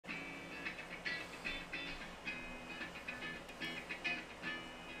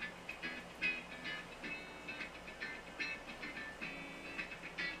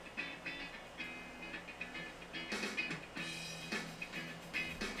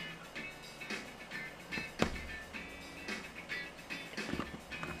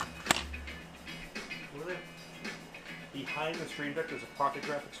behind the Stream Deck, there's a pocket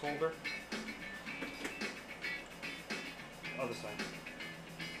graphics holder. Other side.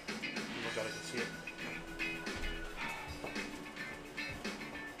 Look at it, I can see it.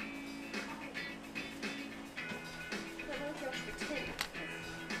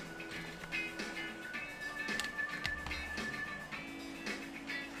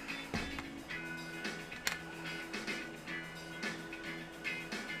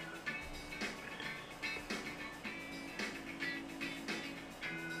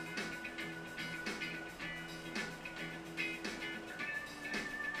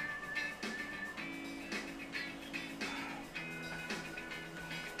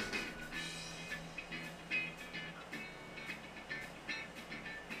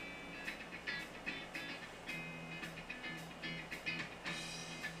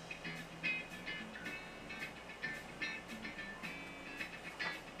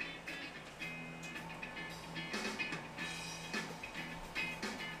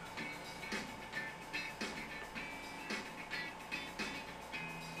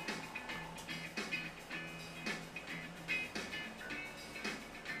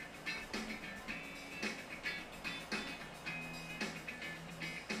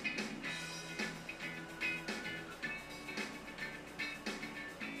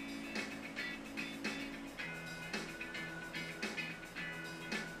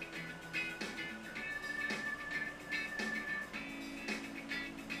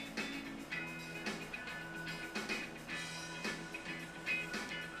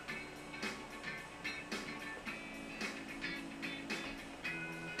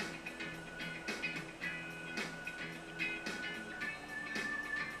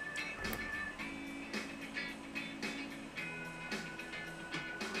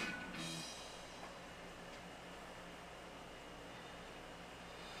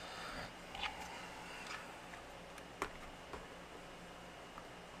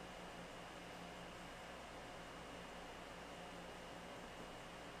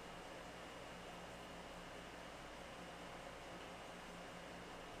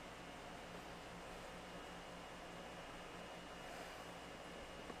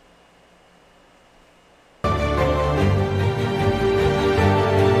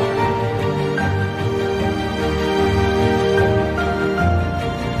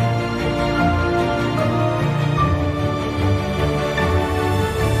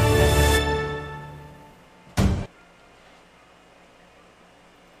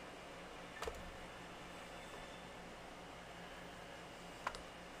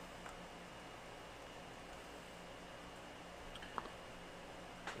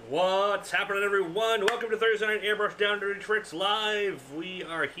 What's happening, everyone? Welcome to Thursday Night Airbrush Down Dirty Tricks Live. We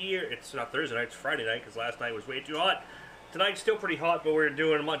are here. It's not Thursday night, it's Friday night, because last night was way too hot. Tonight's still pretty hot, but we're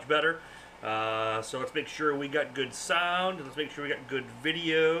doing much better. So let's make sure we got good sound. Let's make sure we got good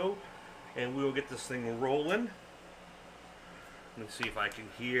video. And we will get this thing rolling. Let me see if I can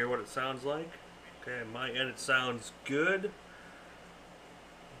hear what it sounds like. Okay, on my end it sounds good.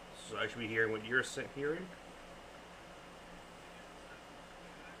 So I should be hearing what you're hearing.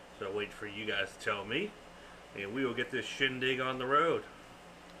 So I'll wait for you guys to tell me, and we will get this shindig on the road.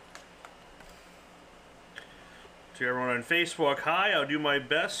 To everyone on Facebook, hi, I'll do my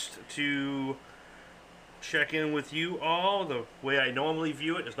best to check in with you all. The way I normally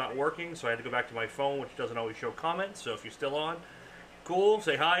view it is not working, so I had to go back to my phone, which doesn't always show comments. So if you're still on, cool,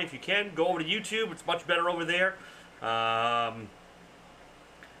 say hi if you can. Go over to YouTube, it's much better over there.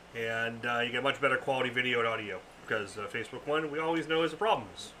 You get much better quality video and audio, because Facebook one, we always know is a problem.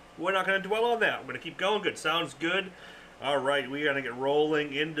 We're not going to dwell on that. We're going to keep going. Good. Sounds good. All right. We're going to get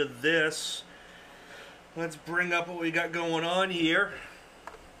rolling into this. Let's bring up what we got going on here.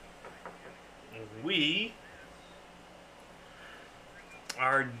 We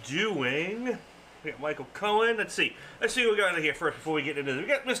are doing... We got Michael Cohen. Let's see what we got in here first before we get into this. We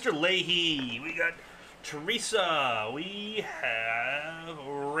got Mr. Leahy. We got Teresa. We have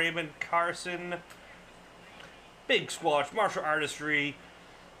Raymond Carson. Big Squash. Martial Artistry.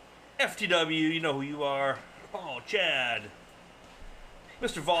 FTW, you know who you are. Paul, Chad,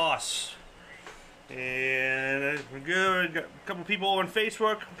 Mr. Voss, and we're good. Got a couple people on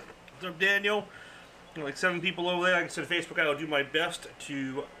Facebook. What's up, Daniel? Like 7 people over there. Like I said, Facebook, I will do my best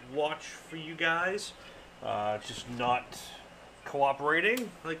to watch for you guys. Just not cooperating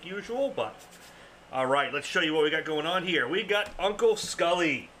like usual, but all right. Let's show you what we got going on here. We got Uncle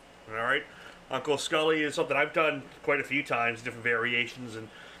Skully. All right, Uncle Skully is something I've done quite a few times, different variations. And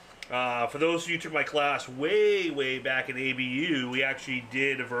for those of you who took my class way back in ABU, we actually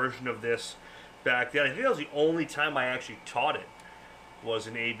did a version of this back then. I think that was the only time I actually taught it. was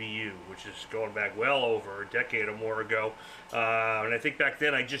an ABU, which is going back well over a decade or more ago. And I think back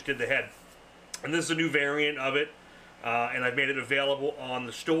then I just did the head. And this is a new variant of it, and I've made it available on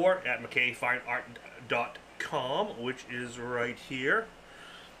the store at mckayfineart.com, which is right here.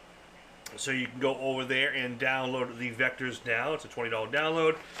 So you can go over there and download the vectors now. It's a $20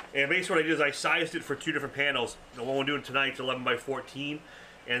 download. And basically what I did is I sized it for two different panels. The one we're doing tonight is 11 by 14,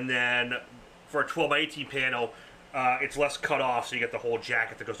 and then for a 12 by 18 panel, it's less cut off, so you get the whole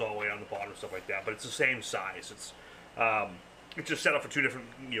jacket that goes all the way on the bottom and stuff like that. But it's the same size. It's just set up for two different,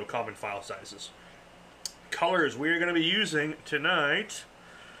 common file sizes. Colors we're going to be using tonight.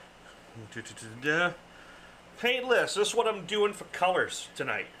 Paint list. This is what I'm doing for colors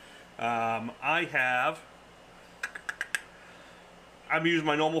tonight. I'm using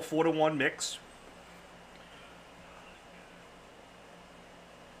my normal 4-to-1 mix.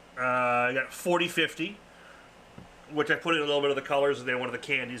 I got 40-50, which I put in a little bit of the colors and then one of the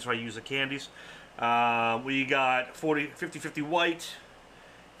candies, so I use the candies. We got 50-50 white,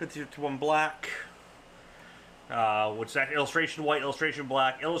 50-51 black. What's that? Illustration white, illustration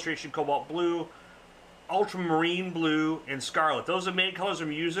black, illustration cobalt blue, ultramarine blue, and scarlet. Those are the main colors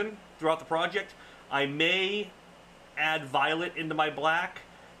I'm using throughout the project. I may add violet into my black,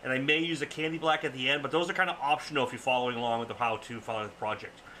 and I may use a candy black at the end, but those are kind of optional if you're following along with the how-to following the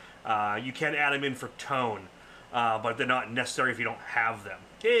project. You can add them in for tone, but they're not necessary if you don't have them.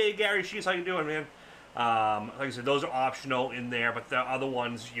 Hey, Gary Shees, how you doing, man? Like I said, those are optional in there, but the other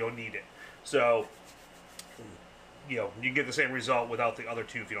ones, you'll need it. So, you can get the same result without the other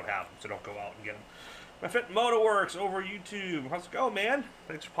two if you don't have them, so don't go out and get them. My Fit Motorworks over YouTube. How's it going, man?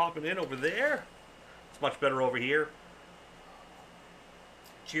 Thanks for popping in over there. It's much better over here.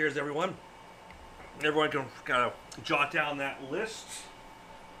 Cheers, everyone. Everyone can kind of jot down that list.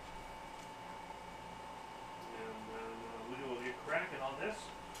 And we will get cracking on this.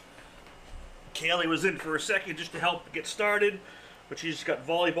 Kaylee was in for a second just to help get started, but she's got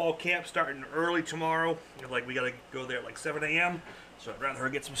volleyball camp starting early tomorrow. We gotta go there at like 7 a.m., so I'd rather her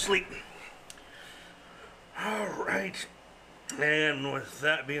get some sleep. Alright, and with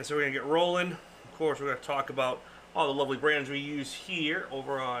that being said, we're going to get rolling. Of course, we're going to talk about all the lovely brands we use here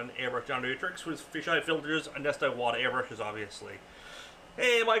over on Airbrush Down to Your Tricks with fisheye filters and nest eye water airbrushes, obviously.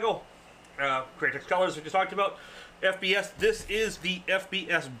 Hey, Michael. Createx Colors we just talked about. FBS, this is the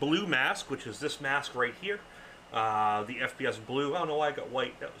FBS Blue mask, which is this mask right here. The FBS Blue, I don't know why I got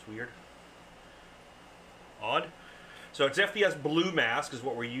white, that was weird. Odd. So it's FBS Blue mask is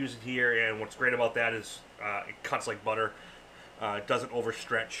what we're using here, and what's great about that is it cuts like butter. It doesn't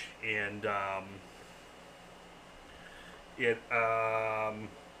overstretch, and if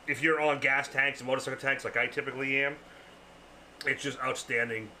you're on gas tanks and motorcycle tanks like I typically am, it's just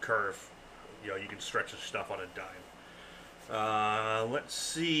outstanding curve. You can stretch the stuff on a dime. Let's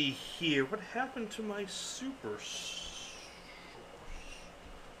see here. What happened to my super source?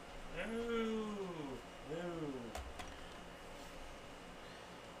 No.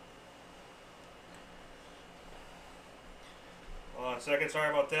 Hold on a second, sorry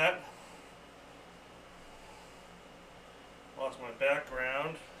about that. Lost my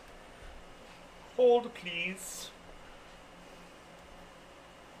background. Hold, please.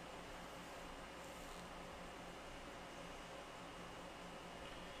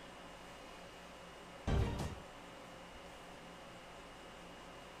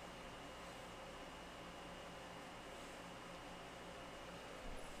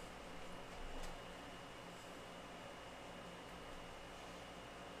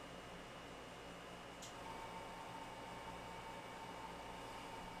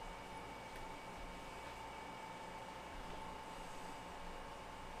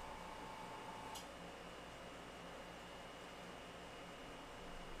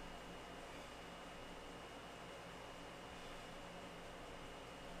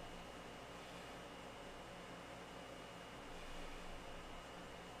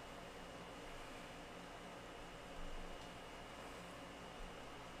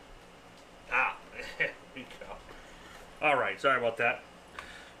 Alright, sorry about that.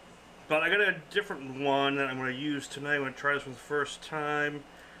 But I got a different one that I'm going to use tonight. I'm going to try this one the first time.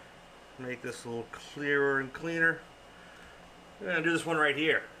 Make this a little clearer and cleaner. I'm going to do this one right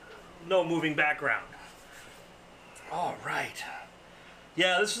here. No moving background. Alright.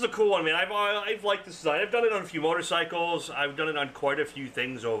 Yeah, this is a cool one, man. I've liked this design. I've done it on a few motorcycles. I've done it on quite a few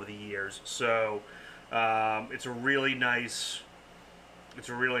things over the years. So, it's a really nice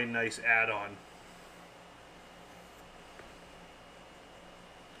add-on.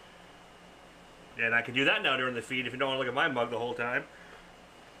 And I can do that now during the feed if you don't want to look at my mug the whole time.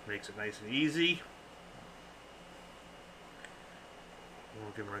 Makes it nice and easy.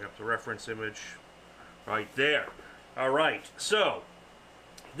 We can bring up the reference image right there. Alright, so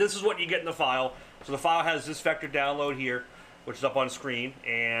this is what you get in the file. So the file has this vector download here, which is up on screen,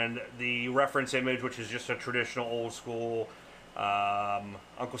 and the reference image, which is just a traditional old school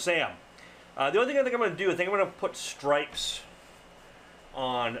Uncle Sam. The only thing I think I'm going to do, I think I'm going to put stripes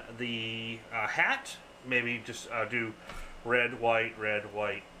on the hat. Maybe just do red, white, red,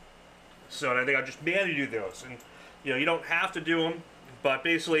 white. So I think I'll just manually do those. And you don't have to do them, but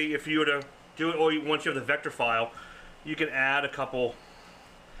basically if you were to do it, or once you have the vector file, you can add a couple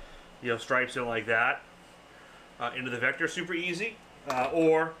stripes in like that into the vector, super easy.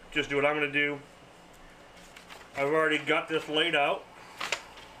 Or just do what I'm going to do. I've already got this laid out,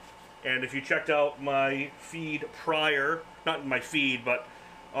 and if you checked out my feed prior, not my feed, but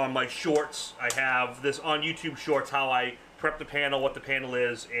on my shorts, I have this on YouTube Shorts, how I prep the panel, what the panel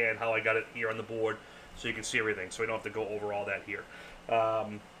is, and how I got it here on the board, so you can see everything, so we don't have to go over all that here.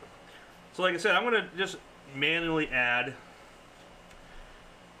 So like I said, I'm going to just manually add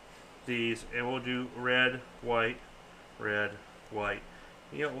these, and we'll do red, white, red, white.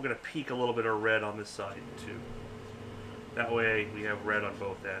 We're going to peek a little bit of red on this side too. That way we have red on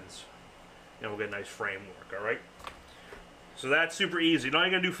both ends, and we'll get a nice framework. All right. So that's super easy. Now all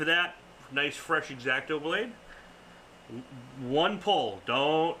you're going to do for that, nice fresh X-Acto blade, one pull.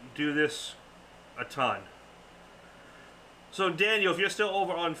 Don't do this a ton. So Daniel, if you're still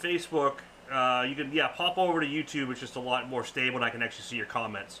over on Facebook, you can pop over to YouTube. It's just a lot more stable, and I can actually see your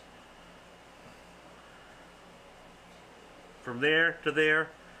comments. From there to there.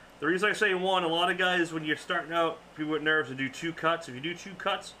 The reason I say one, a lot of guys, when you're starting out, people get nervous to do 2 cuts. If you do 2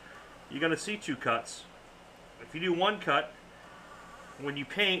 cuts, you're going to see 2 cuts. If you do 1 cut, when you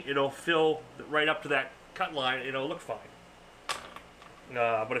paint, it'll fill right up to that cut line. It'll look fine.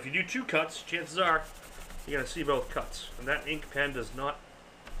 But if you do 2 cuts, chances are you're going to see both cuts. And that ink pen does not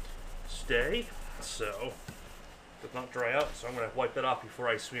stay, so does not dry out. So I'm going to wipe that off before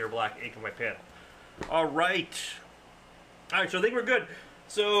I smear black ink on my panel. All right. So I think we're good.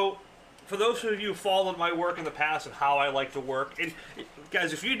 So for those of you who followed my work in the past and how I like to work, and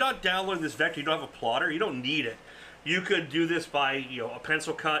guys, if you're not downloading this vector, you don't have a plotter, you don't need it. You could do this by a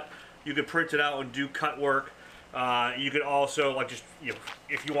pencil cut. You could print it out and do cut work. You could also just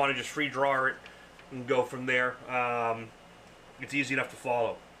if you want to just free draw it and go from there. It's easy enough to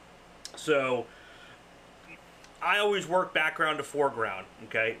follow. So I always work background to foreground.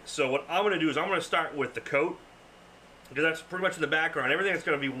 Okay, so what I'm going to do is I'm going to start with the coat, because that's pretty much in the background. Everything that's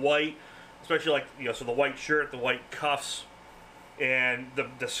going to be white, especially like so the white shirt, the white cuffs, and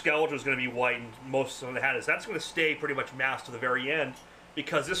the skeleton is going to be white, and most of the hat is. That's going to stay pretty much masked to the very end,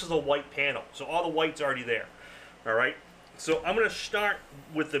 because this is a white panel, so all the white's already there. All right, so I'm going to start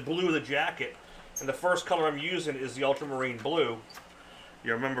with the blue of the jacket, and the first color I'm using is the ultramarine blue.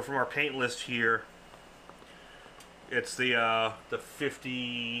 You remember from our paint list here, it's the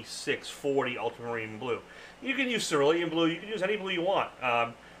 5640 ultramarine blue. You can use cerulean blue. You can use any blue you want.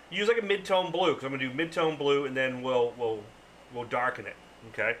 Use like a mid-tone blue, because I'm going to do mid-tone blue, and then we'll darken it.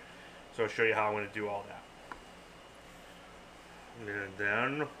 Okay, so I'll show you how I'm going to do all that. And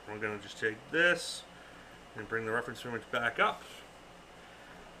then we're going to just take this and bring the reference image back up.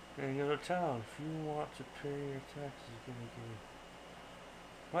 And go to town. If you want to pay your taxes, give me.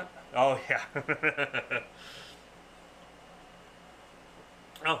 What? Oh yeah.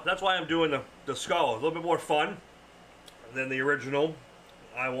 Oh, that's why I'm doing the skull. A little bit more fun than the original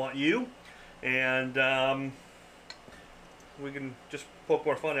I Want You. And we can just poke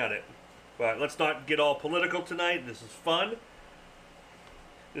more fun at it. But let's not get all political tonight. This is fun.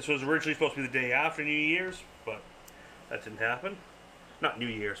 This was originally supposed to be the day after New Year's, but that didn't happen. Not New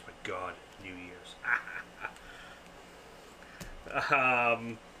Year's, but God, New Year's.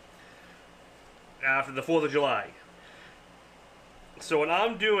 After the 4th of July. So what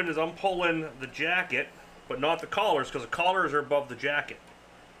I'm doing is I'm pulling the jacket, but not the collars, because the collars are above the jacket.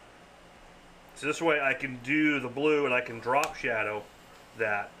 So this way I can do the blue and I can drop shadow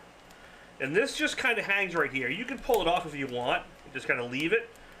that. And this just kind of hangs right here. You can pull it off if you want. Just kind of leave it.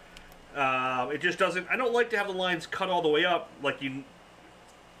 It just doesn't, I don't like to have the lines cut all the way up like you,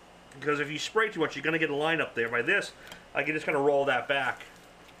 because if you spray too much, you're going to get a line up there. By this, I can just kind of roll that back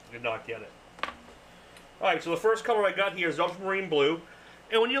and not get it. Alright, so the first color I got here is ultramarine blue.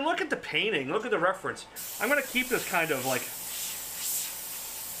 And when you look at the painting, look at the reference, I'm going to keep this kind of like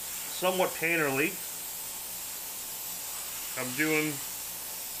somewhat painterly. I'm doing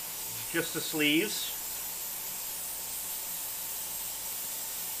just the sleeves.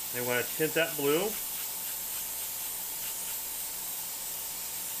 I want to tint that blue.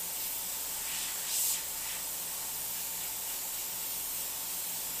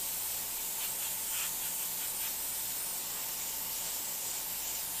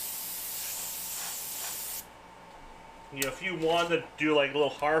 You know, if you want to do like a little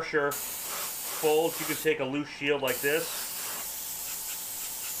harsher folds, you can take a loose shield like this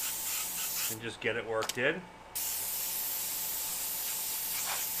and just get it worked in.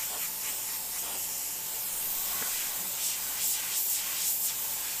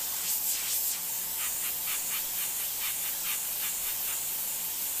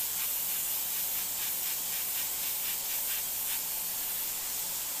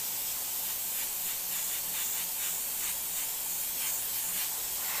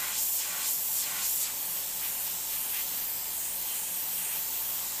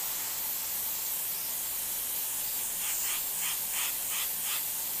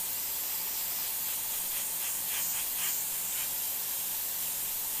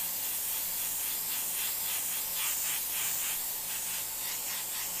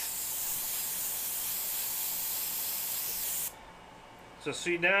 So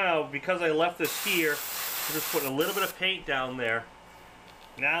see now, because I left this here, I'm just putting a little bit of paint down there.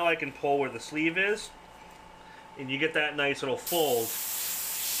 Now I can pull where the sleeve is, and you get that nice little fold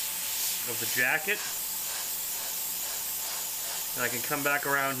of the jacket. And I can come back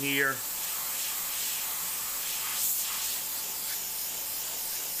around here.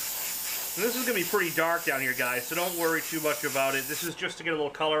 And this is going to be pretty dark down here, guys, so don't worry too much about it. This is just to get a little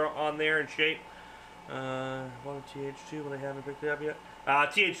color on there and shape. What a TH2, but I haven't picked it up yet.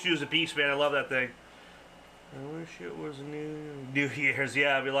 TH2 is a beast, man. I love that thing. I wish it was New Year's.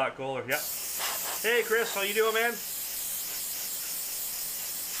 Yeah, it'd be a lot cooler. Yep. Hey, Chris, how you doing, man?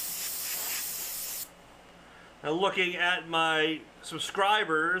 Now, looking at my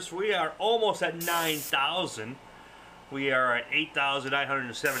subscribers, we are almost at 9,000. We are at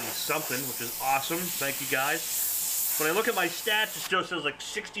 8,970 something, which is awesome. Thank you, guys. When I look at my stats, it still says like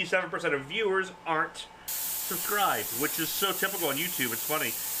 67% of viewers aren't subscribed, which is so typical on YouTube. It's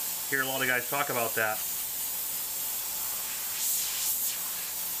funny. Hear a lot of guys talk about that.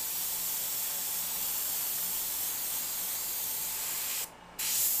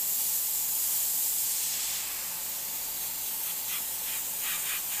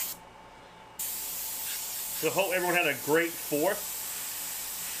 So hope everyone had a great 4th.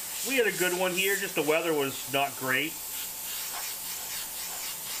 We had a good one here, just the weather was not great.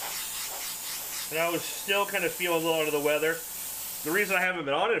 And I was still kind of feeling a little under the weather. The reason I haven't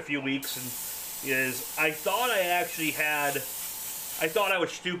been on it a few weeks is I thought I thought I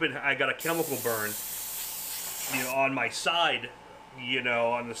was stupid. I got a chemical burn, you know, on my side, you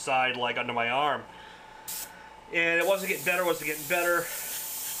know, on the side, like under my arm. And it wasn't getting better,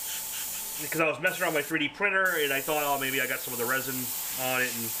 because I was messing around with my 3D printer, and I thought, oh, maybe I got some of the resin on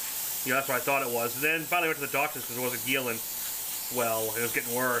it, and you know, that's what I thought it was. And then finally went to the doctor's because it wasn't healing well. It was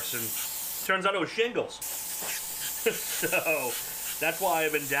getting worse, and turns out it was shingles. So that's why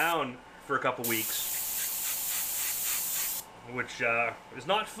I've been down for a couple weeks, which is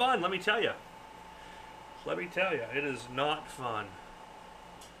not fun, let me tell you. Let me tell you, it is not fun.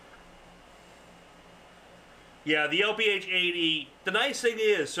 Yeah, the LPH80, the nice thing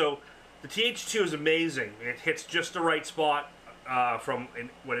is, so the TH2 is amazing. It hits just the right spot from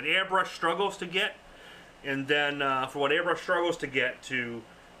what an airbrush struggles to get, and then for what airbrush struggles to get to,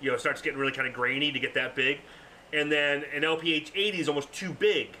 you know, it starts getting really kind of grainy to get that big, and then an LPH80 is almost too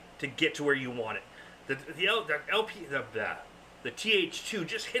big to get to where you want it. The TH2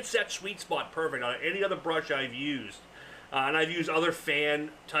 just hits that sweet spot perfect on any other brush I've used, and I've used other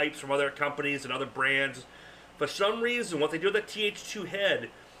fan types from other companies and other brands. For some reason, what they do with the TH2 head,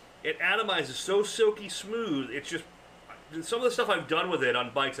 it atomizes so silky smooth. It's just, some of the stuff I've done with it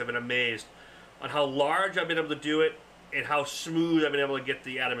on bikes, I've been amazed on how large I've been able to do it and how smooth I've been able to get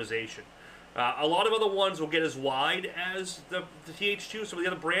the atomization. A lot of other ones will get as wide as the TH2, some of the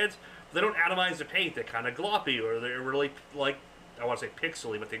other brands, but they don't atomize the paint. They're kind of gloppy, or they're really, like, I want to say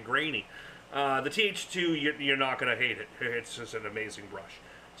pixely, but they're grainy. The TH2, you're not going to hate it. It's just an amazing brush.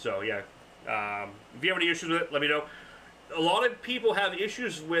 So, yeah. If you have any issues with it, let me know. A lot of people have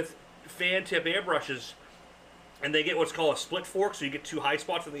issues with fan tip airbrushes, and they get what's called a split fork, so you get two high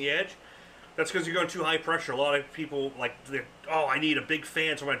spots on the edge. That's because you're going too high pressure. A lot of people, like, oh, I need a big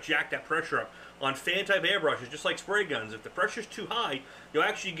fan, so I'm going to jack that pressure up. On fan type airbrushes, just like spray guns, if the pressure's too high, you'll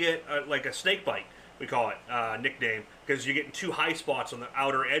actually get like a snake bite, we call it, nickname, because you're getting too high spots on the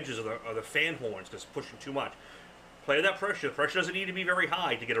outer edges of the fan horns, because it's pushing too much. Play with that pressure. The pressure doesn't need to be very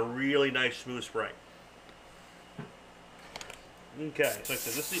high to get a really nice smooth spray. Okay, so like I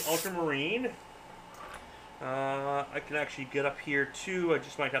said, this is the ultramarine. I can actually get up here too. I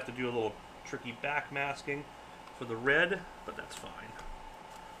just might have to do a little tricky back masking for the red, but that's fine.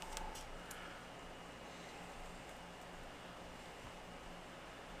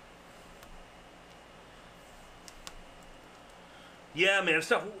 Yeah, man,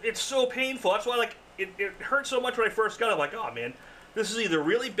 it's so painful. That's why, like, it hurt so much when I first got it. I'm like, oh, man, this is either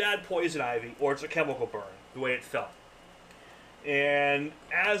really bad poison ivy or it's a chemical burn, the way it felt. And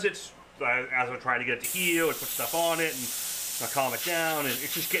as I'm trying to get it to heal, I put stuff on it and I calm it down, and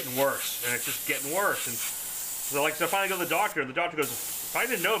it's just getting worse, and it's just getting worse. And so, like, so I finally go to the doctor, and the doctor goes, if I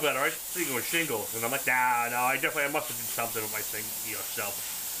didn't know better, I think it was shingles. And I'm like, nah, no, I must have did something with my thing,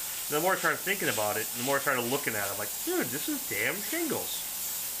 self. And the more I started thinking about it, the more I started looking at it, I'm like, dude, this is damn shingles.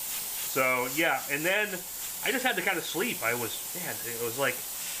 So, yeah, and then I just had to kind of sleep. It was like,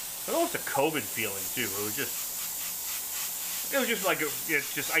 almost a COVID feeling, too. It was just like,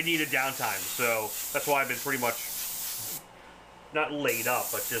 I needed downtime. So, that's why I've been pretty much, not laid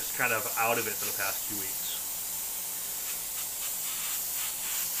up, but just kind of out of it for the past 2 weeks.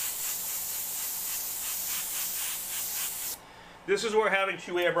 This is where having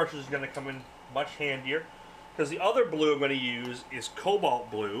 2 airbrushes is going to come in much handier, because the other blue I'm going to use is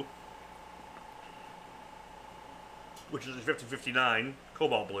cobalt blue, which is a 5059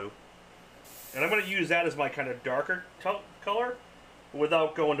 cobalt blue, and I'm going to use that as my kind of darker color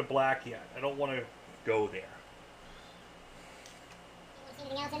without going to black yet. I don't want to go there.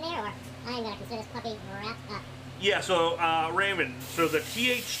 Anything else in there, or I'm going to consider this puppy wrapped up? Yeah, so Raymond, so the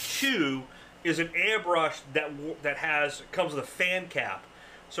TH2 is an airbrush that comes with a fan cap.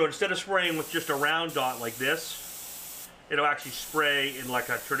 So instead of spraying with just a round dot like this, it'll actually spray in like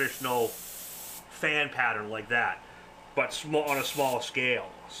a traditional fan pattern like that, but on a small scale.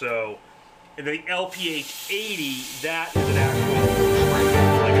 So, and the LPH 80, that is an actual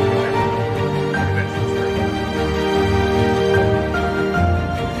like a conventional spray.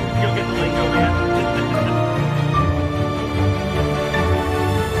 You'll get the lingo, man.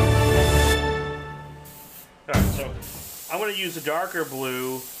 Alright, so I'm going to use the darker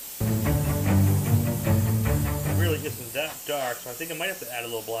blue. It really isn't that dark, so I think I might have to add a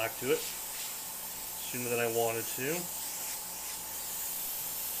little black to it sooner than I wanted to.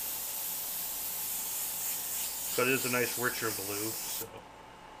 But it is a nice richer blue. So.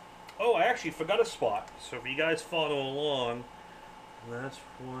 Oh, I actually forgot a spot. So if you guys follow along, that's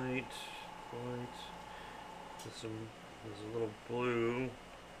white. There's a little blue.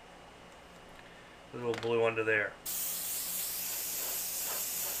 A little blue under there.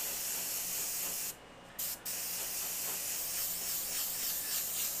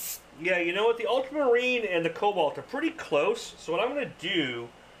 Yeah, you know what? The ultramarine and the cobalt are pretty close. So what I'm going to do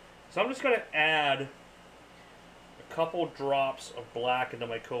is I'm just going to add a couple drops of black into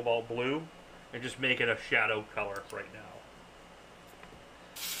my cobalt blue and just make it a shadow color right now.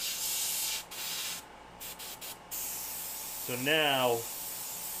 So now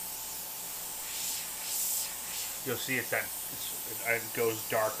you'll see it goes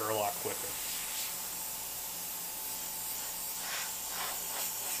darker a lot quicker.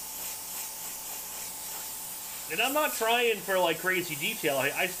 And I'm not trying for like crazy detail.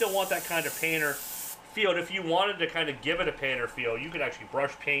 I still want that kind of painter feel. And if you wanted to kind of give it a painter feel, you could actually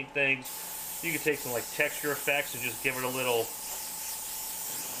brush paint things. You could take some like texture effects and just give it a little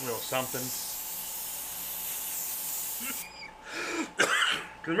something.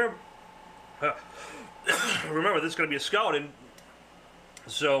 Because remember, this is going to be a skeleton,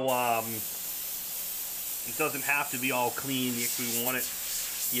 so it doesn't have to be all clean if we want it.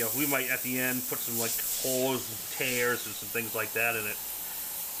 We might at the end put some like holes and tears and some things like that in it.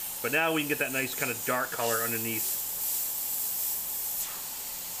 But now we can get that nice kind of dark color underneath.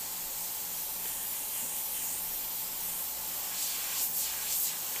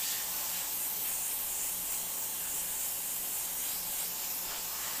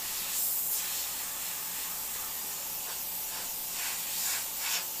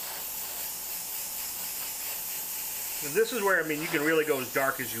 And this is where, you can really go as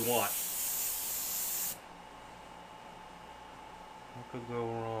dark as you want. What could go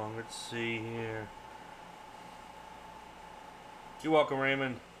wrong? Let's see here. You're welcome,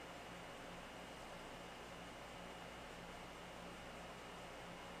 Raymond.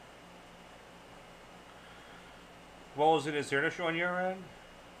 What was it? Is there an issue on your end?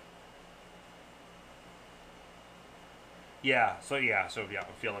 Yeah, I'm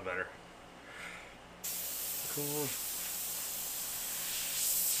feeling better. Cool.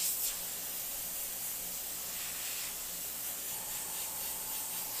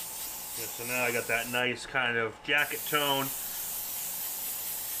 Yeah, so now I got that nice kind of jacket tone.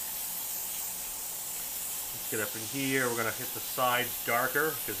 Let's get up in here. We're going to hit the sides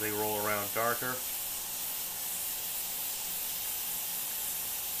darker because they roll around darker.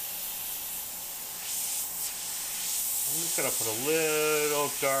 I'm just going to put a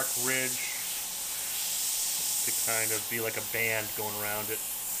little dark ridge to kind of be like a band going around it.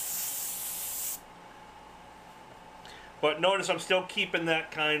 But notice I'm still keeping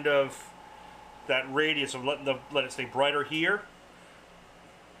that kind of, that radius of let it stay brighter here.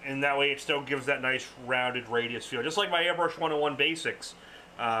 And that way it still gives that nice rounded radius feel. Just like my Airbrush 101 Basics.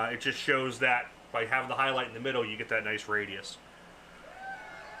 It just shows that by having the highlight in the middle, you get that nice radius.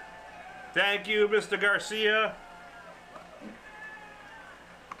 Thank you, Mr. Garcia.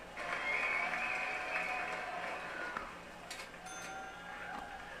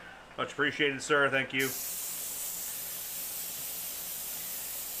 Much appreciated, sir. Thank you.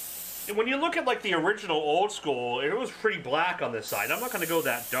 And when you look at like the original old school, it was pretty black on this side. I'm not going to go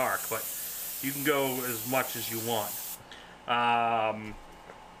that dark, but you can go as much as you want.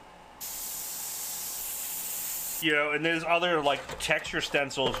 You know, and there's other like texture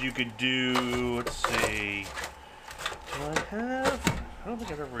stencils you could do. Let's see. Do I have? I don't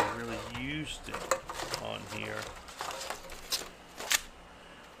think I've ever really used it on here.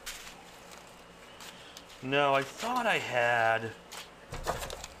 No, I thought I had.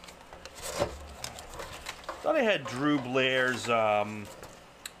 Drew Blair's. It's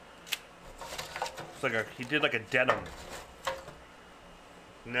like he did like a denim.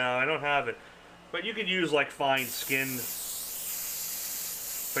 No, I don't have it. But you could use like fine skin.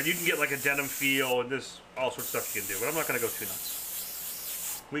 But you can get like a denim feel and this all sorts of stuff you can do. But I'm not going to go too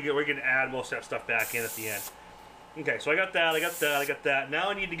nuts. We can add most of that stuff back in at the end. Okay, so I got that, I got that. Now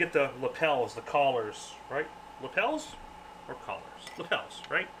I need to get the lapels, the collars, right? Lapels or collars? Lapels,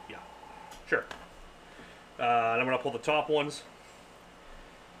 right? Yeah, sure. And I'm going to pull the top ones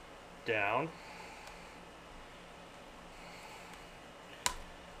down.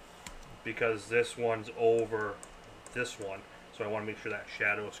 Because this one's over this one, so I want to make sure that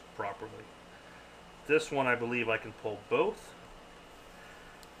shadows properly. This one I believe I can pull both.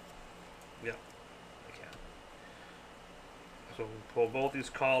 Yep, I can. So we'll pull both these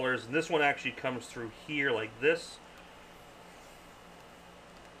collars, and this one actually comes through here like this.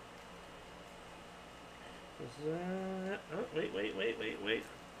 Is that... Oh, wait.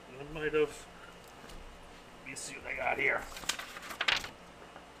 I might have... Let me see what I got here.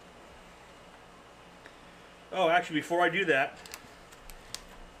 Oh, actually, before I do that,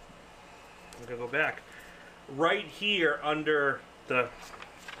 I'm going to go back. Right here under the...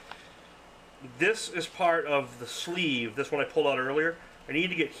 This is part of the sleeve. This one I pulled out earlier. I need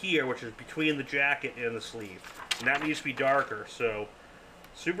to get here, which is between the jacket and the sleeve. And that needs to be darker. So,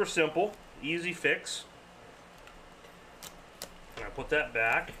 super simple. Easy fix. And I put that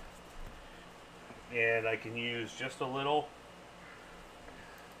back. And I can use just a little...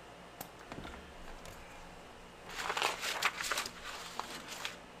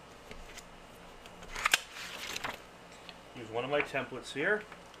 One of my templates here.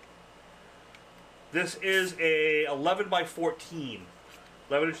 This is a 11 by 14,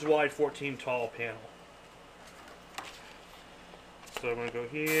 11 inches wide, 14 tall panel. So I'm going to go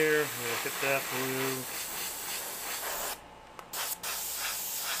here, I'm going to hit that blue.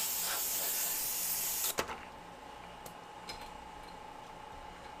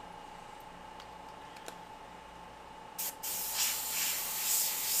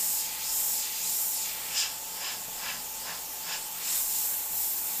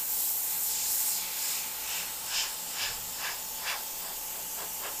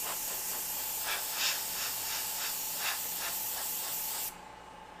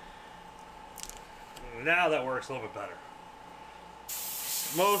 Now that works a little bit better.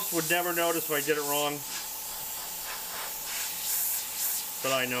 Most would never notice if I did it wrong,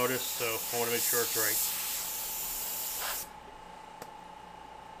 but I noticed, so I want to make sure it's right.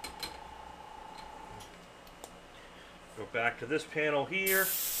 Go back to this panel here, and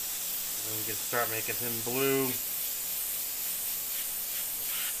we can start making him blue.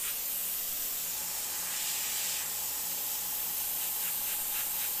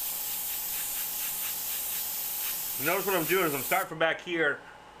 Notice what I'm doing is I'm starting from back here,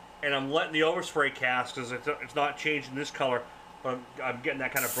 and I'm letting the overspray cast because it's not changing this color, but I'm getting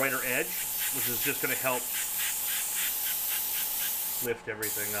that kind of brighter edge, which is just going to help lift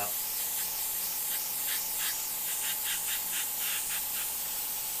everything up.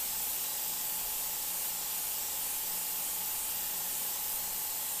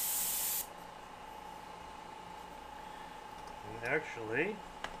 And actually,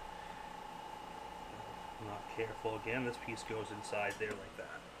 not careful again, this piece goes inside there like that.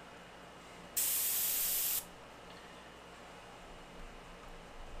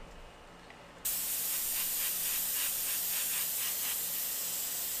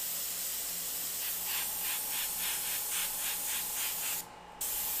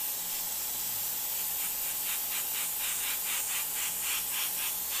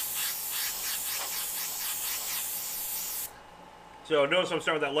 So notice I'm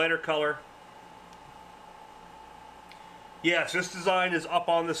starting with that lighter color. Yes, this design is up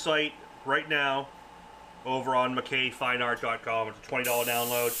on the site right now over on McKayFineArt.com. It's a $20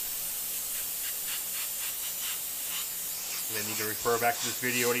 download. And then you can refer back to this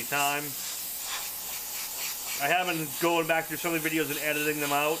video anytime. I have been going back through some of the videos and editing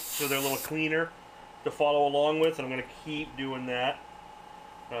them out so they're a little cleaner to follow along with, and I'm going to keep doing that.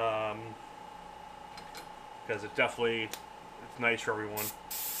 Because it's nice for everyone.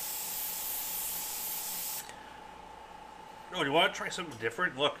 Oh, do you want to try something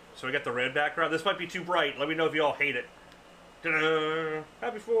different? Look, so we got the red background. This might be too bright. Let me know if you all hate it. Ta-da!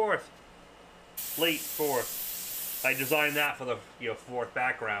 Happy 4th! Late 4th. I designed that for the 4th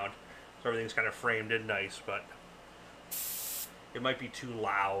background, so everything's kind of framed in nice, but it might be too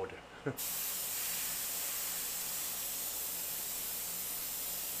loud.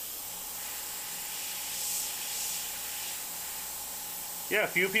 Yeah, a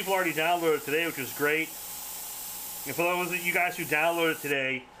few people already downloaded it today, which is great. And for those of you guys who downloaded it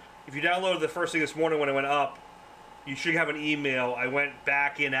today, if you downloaded the first thing this morning when it went up, you should have an email. I went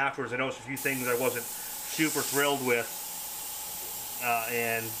back in afterwards. I noticed a few things I wasn't super thrilled with,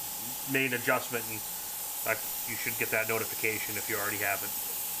 and made an adjustment, and you should get that notification if you already haven't.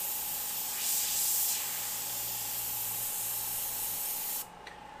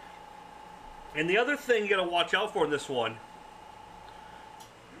 And the other thing you gotta watch out for in this one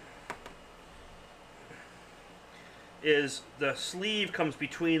is the sleeve comes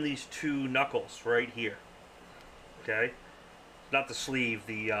between these two knuckles right here. Okay, not the sleeve,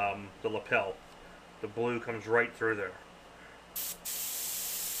 the lapel. The blue comes right through there.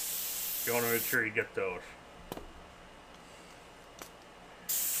 You want to make sure you get those.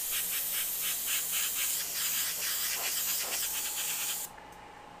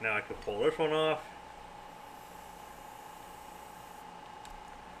 Now I can pull this one off.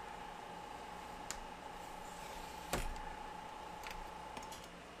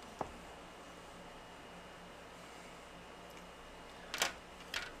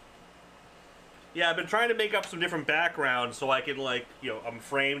 Yeah, I've been trying to make up some different backgrounds so I can, like, I'm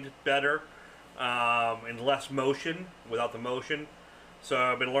framed better and less motion without the motion. So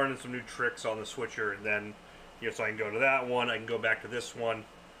I've been learning some new tricks on the switcher, and then, so I can go to that one, I can go back to this one,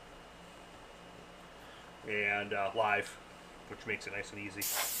 and live, which makes it nice and easy.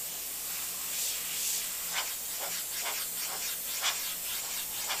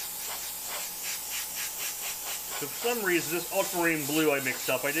 So for some reason, this ultramarine blue I mixed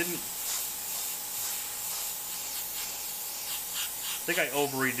up. I think I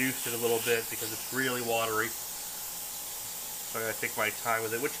over-reduced it a little bit because it's really watery. So I'm going to take my time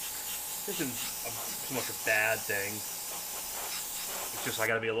with it, which isn't so much a bad thing. It's just I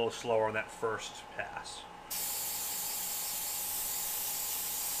got to be a little slower on that first pass.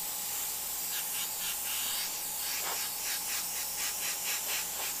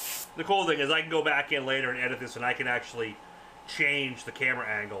 The cool thing is I can go back in later and edit this, and I can actually change the camera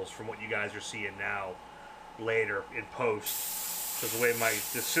angles from what you guys are seeing now later in post. Because the way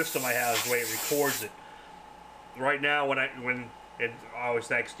the system I have is the way it records it. Right now, I always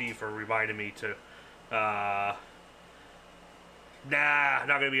thank Steve for reminding me to, not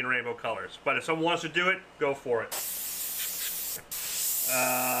going to be in rainbow colors. But if someone wants to do it, go for it.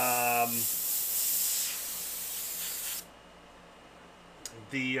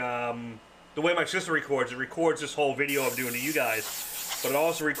 The way my system records, it records this whole video I'm doing to you guys, but it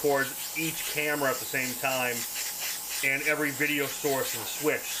also records each camera at the same time, and every video source and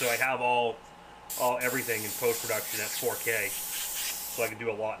switch, so I have everything in post-production at 4K, so I can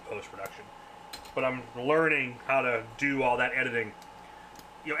do a lot in post-production. But I'm learning how to do all that editing.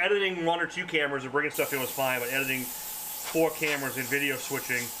 Editing 1 or 2 cameras and bringing stuff in was fine, but editing 4 cameras and video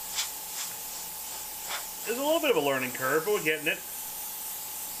switching is a little bit of a learning curve, but we're getting it.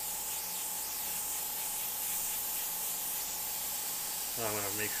 I'm going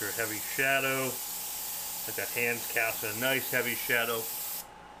to make sure heavy shadow. Like that hand's cast in a nice heavy shadow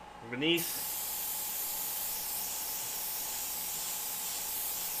beneath.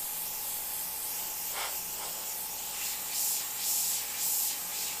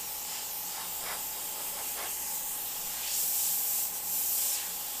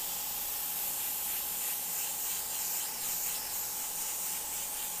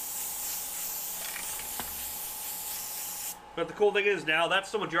 But the cool thing is now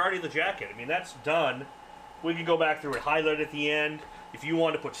that's the majority of the jacket. I mean, that's done. We can go back through and highlight at the end. If you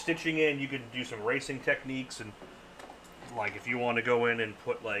want to put stitching in, you can do some racing techniques, and like if you want to go in and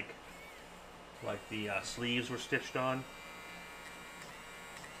put like the sleeves were stitched on.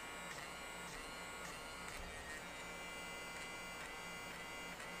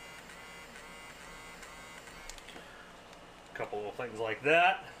 couple of things like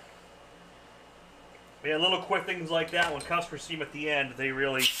that. Yeah, little quick things like that, when customers see them at the end, they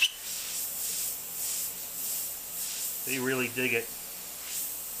really dig it.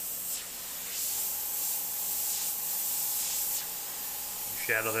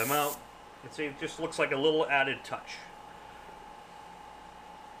 Shadow them out. And see, it just looks like a little added touch.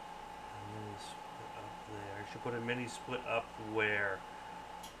 Mini split up there. I should put a mini split up where?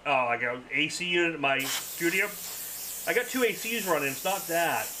 Oh, I got an AC unit in my studio. I got 2 ACs running. It's not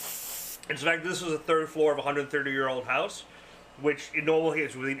that. In fact, this is a 3rd floor of a 130-year-old house, which in normal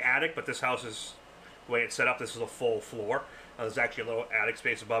is within attic, but this house is the way it's set up. This is a full floor. There's actually a little attic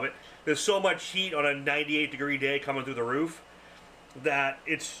space above it. There's so much heat on a 98-degree day coming through the roof that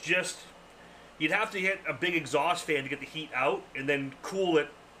it's just, you'd have to hit a big exhaust fan to get the heat out and then cool it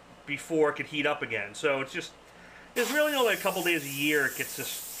before it could heat up again. So it's just, there's really only a couple days a year it gets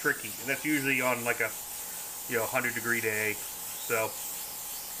this tricky, and that's usually on like a 100-degree day. So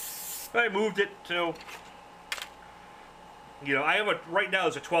I moved it to, I have right now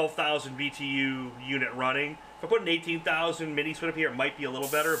there's a 12,000 BTU unit running. If I put an 18,000 mini split up here, it might be a little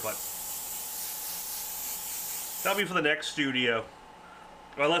better, but that'll be for the next studio.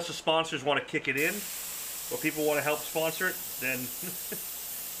 Unless the sponsors want to kick it in, or people want to help sponsor it, then.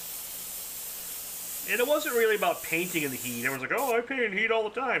 And it wasn't really about painting in the heat. Everyone's like, oh, I paint in heat all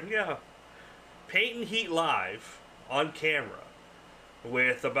the time. Yeah. Paint and heat live on camera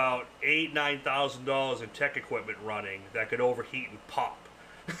with about $8,000-9,000 in tech equipment running that could overheat and pop.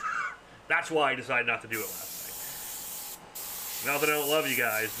 That's why I decided not to do it last night. Not that I don't love you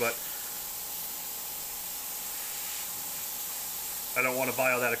guys, but I don't want to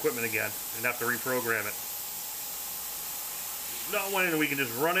buy all that equipment again and have to reprogram it. Not when we can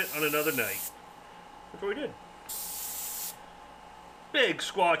just run it on another night. That's what we did. Big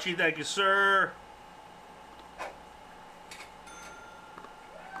Squatchy, thank you, sir.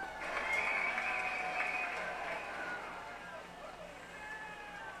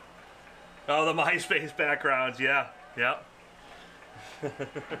 Oh, the MySpace backgrounds, yeah.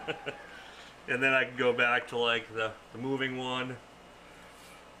 And then I can go back to like the moving one.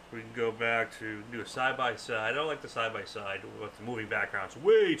 We can go back to do a side-by-side. I don't like the side-by-side with the moving backgrounds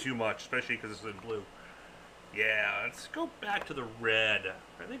way too much, especially because it's in blue. Yeah, let's go back to the red.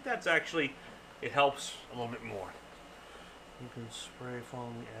 I think that's actually, it helps a little bit more. You can spray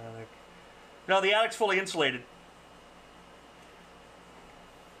foam the attic. Now the attic's fully insulated.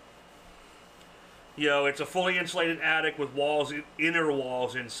 It's a fully insulated attic with walls, inner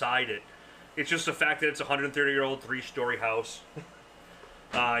walls inside it. It's just the fact that it's a 130-year-old 3-story house.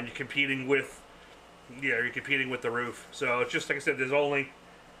 And you're competing with the roof. So it's just like I said,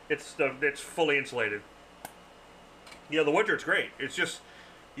 it's fully insulated. The winter it's great. It's just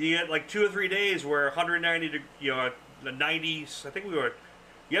you get like 2 or 3 days where 190, the 90s. I think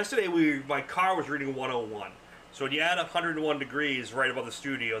yesterday my car was reading 101. So when you add 101 degrees right above the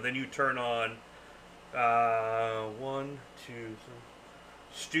studio, then you turn on 1, 2, 3,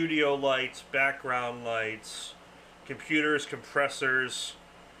 studio lights, background lights, computers, compressors.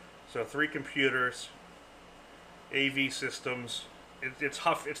 So 3 computers, AV systems. It's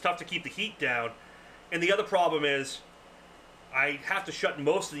tough to keep the heat down. And the other problem is I have to shut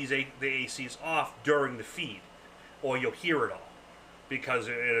most of the ACs off during the feed, or you'll hear it all because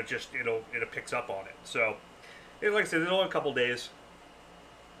it picks up on it. So, like I said, there's only a couple days,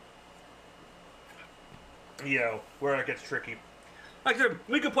 where it gets tricky. Like I said,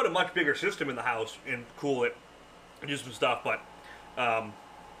 we could put a much bigger system in the house and cool it and do some stuff, but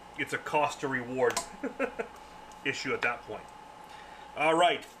it's a cost to reward issue at that point. All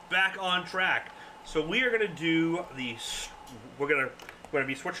right, back on track. So we are going to do we're going to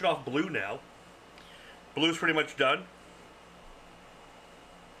be switching off blue now. Blue's pretty much done.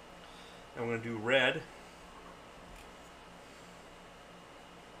 And we're going to do red.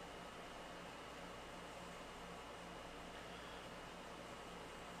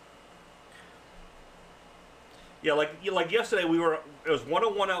 Yeah, like yesterday it was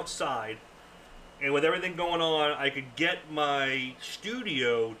 101 outside, and with everything going on, I could get my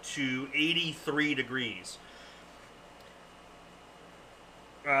studio to 83 degrees.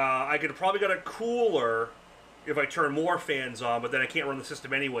 I could have probably got it cooler if I turn more fans on, but then I can't run the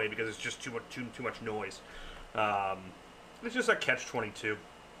system anyway because it's just too much noise. It's just a catch-22.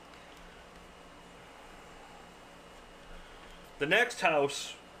 The next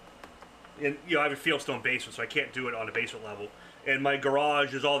house, and I have a fieldstone basement, so I can't do it on a basement level. And my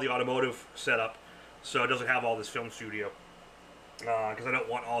garage is all the automotive setup, so it doesn't have all this film studio. Because I don't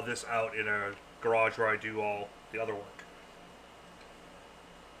want all this out in a garage where I do all the other work.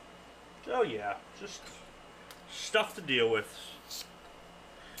 So yeah, just stuff to deal with.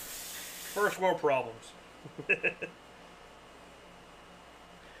 First world problems.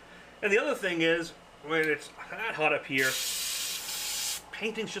 And the other thing is, when it's that hot up here,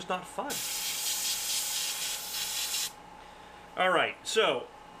 painting's just not fun. Alright, so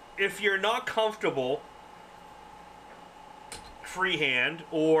if you're not comfortable freehand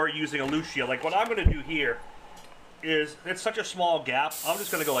or using a loose shield, like what I'm going to do here is, it's such a small gap, I'm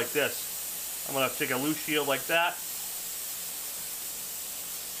just going to go like this. I'm going to take a loose shield like that.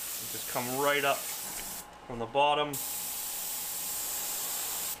 And just come right up from the bottom.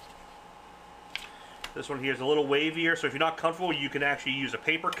 This one here is a little wavier, so if you're not comfortable, you can actually use a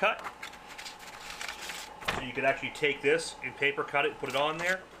paper cut. So you can actually take this and paper cut it and put it on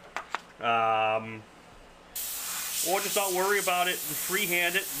there. Or just not worry about it and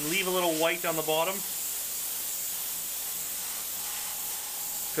freehand it and leave a little white on the bottom.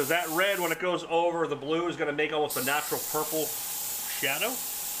 Because that red, when it goes over the blue, is going to make almost a natural purple shadow.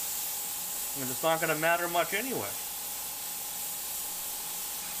 And it's not going to matter much anyway.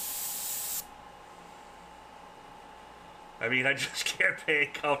 I mean, I just can't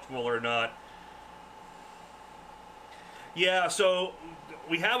paint comfortable or not. Yeah, so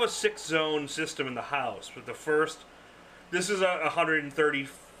we have a 6-zone system in the house. But the first, this is a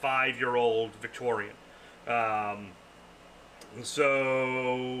 135-year-old Victorian.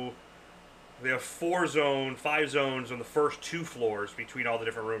 So they have 5 zones on the first 2 floors between all the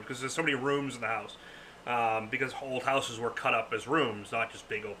different rooms, because there's so many rooms in the house. Because old houses were cut up as rooms, not just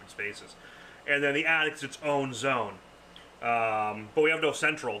big open spaces. And then the attic's its own zone. But we have no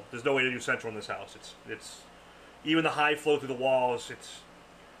central. There's no way to do central in this house. It's even the high flow through the walls.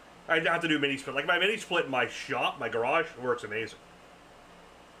 I have to do mini split. Like my mini split in my shop, my garage, works amazing.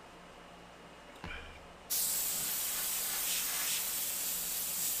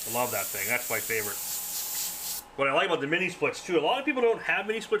 I love that thing. That's my favorite. What I like about the mini splits too, a lot of people don't have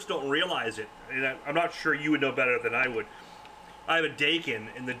mini splits, don't realize it. And I'm not sure you would know better than I would. I have a Dakin,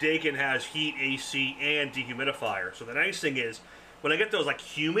 and the Dakin has heat, AC, and dehumidifier. So the nice thing is, when I get those like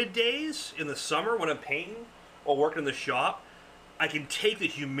humid days in the summer when I'm painting or working in the shop, I can take the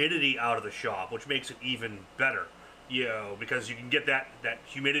humidity out of the shop, which makes it even better. You know, because you can get that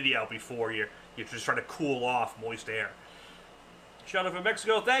humidity out before you're just trying to cool off moist air. Shout out from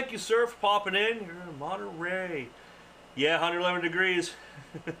Mexico. Thank you, sir, for popping in. You're in Monterey. Yeah, 111 degrees.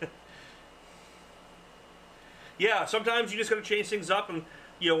 Yeah, sometimes you just got to change things up, and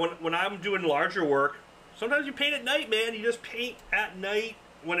you know, when I'm doing larger work, sometimes you paint at night, man. You just paint at night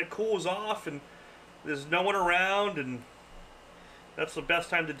when it cools off and there's no one around, and that's the best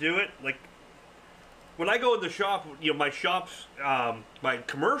time to do it. Like when I go in the shop, you know, my shop's my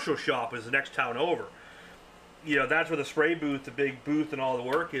commercial shop is the next town over. You know, that's where the spray booth, the big booth, and all the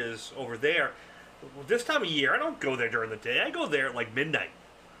work is over there. This time of year, I don't go there during the day. I go there at like midnight.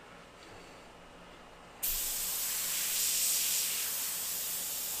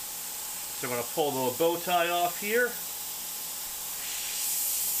 So I'm going to pull the little bow tie off here.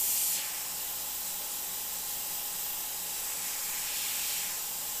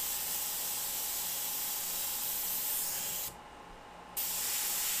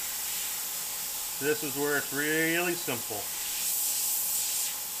 This is where it's really simple.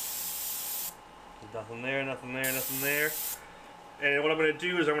 Nothing there, nothing there, nothing there. And what I'm going to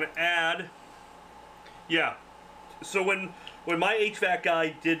do is I'm going to add... Yeah. So when my HVAC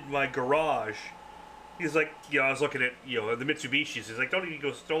guy did my garage, he's like, you know, I was looking at, you know, the Mitsubishis. He's like,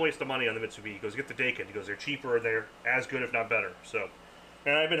 don't waste the money on the Mitsubishi. He goes, get the Dakin. He goes, they're cheaper, they're as good, if not better. So,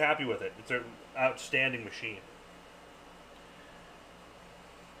 and I've been happy with it. It's an outstanding machine.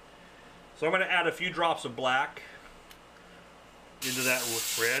 So I'm going to add a few drops of black into that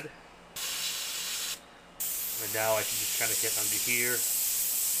red. And now I can just kind of hit under here.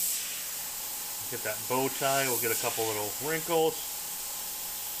 Get that bow tie, we'll get a couple little wrinkles.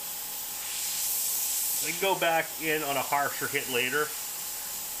 We can go back in on a harsher hit later.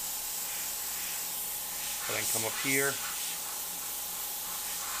 But I can come up here.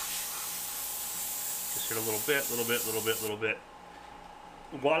 Just hit a little bit, little bit, little bit, little bit.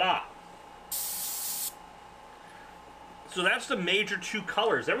 Voila! So that's the major 2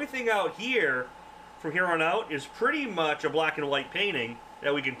 colors. Everything out here, from here on out, is pretty much a black and white painting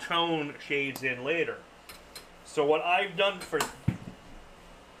that we can tone shades in later. So what I've done for...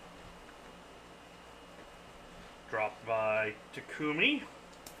 Dropped by Takumi.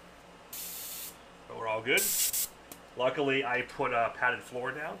 But we're all good. Luckily, I put a padded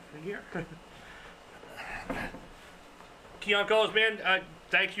floor down in here. Keon Calls, man,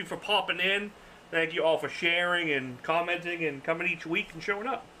 thank you for popping in. Thank you all for sharing and commenting and coming each week and showing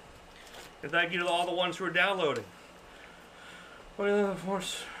up. And thank you to all the ones who are downloading. What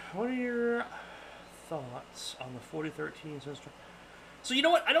are your thoughts on the 4013 system? So you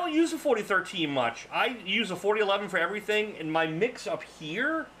know what? I don't use the 4013 much. I use the 4011 for everything. In my mix up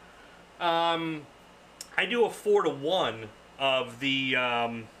here, I do a 4-to-1 of the.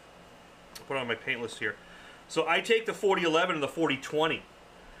 Put it on my paint list here. So I take the 4011 and the 4020,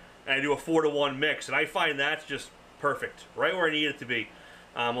 and I do a 4-to-1 mix, and I find that's just perfect, right where I need it to be,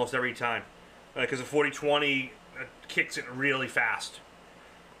 almost every time. Because the 4020 kicks it really fast.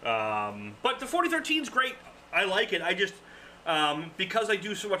 But the 4013 is great. I like it. I just. Because I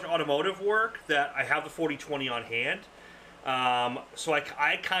do so much automotive work that I have the 4020 on hand, so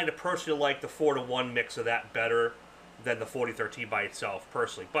I kind of personally like the 4-to-1 mix of that better than the 4013 by itself,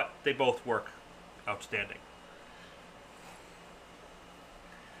 personally. But they both work outstanding.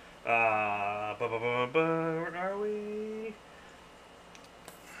 Where are we?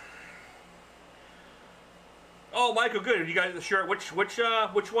 Oh, Michael, good. You got the shirt. Which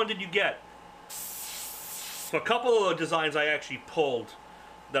one did you get? So a couple of the designs I actually pulled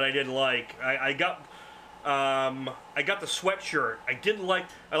that I didn't like. I got the sweatshirt. I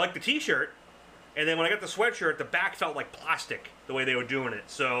liked the t-shirt, and then when I got the sweatshirt, the back felt like plastic the way they were doing it.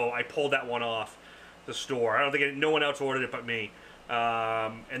 So I pulled that one off the store. I don't think no one else ordered it but me.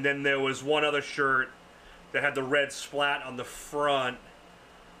 And then there was one other shirt that had the red splat on the front.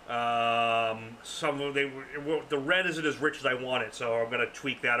 The red isn't as rich as I want it, so I'm going to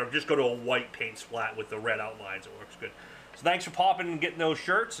tweak that, or just go to a white paint splat with the red outlines. It works good. So thanks for popping and getting those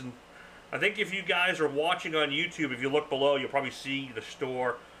shirts, and I think if you guys are watching on YouTube, if you look below, you'll probably see the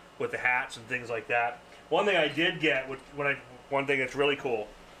store with the hats and things like that. One thing I did get, one thing that's really cool,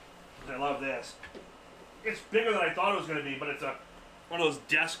 I love this. It's bigger than I thought it was going to be, but it's one of those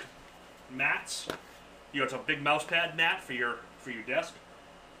desk mats. You know, it's a big mouse pad mat for your desk.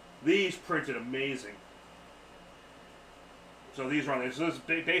 These printed amazing. So these are on this. So this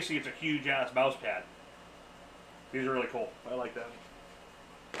basically it's a huge ass mouse pad. These are really cool. I like that.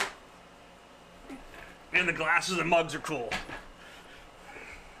 And the glasses and mugs are cool.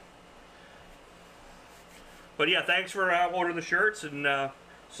 But yeah, thanks for ordering the shirts and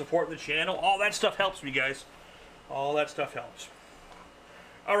supporting the channel. All that stuff helps me, guys. All that stuff helps.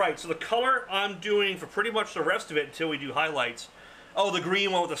 Alright, so the color I'm doing for pretty much the rest of it until we do highlights. Oh, the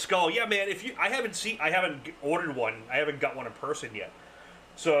green one with the skull. Yeah, man. I haven't ordered one. I haven't got one in person yet.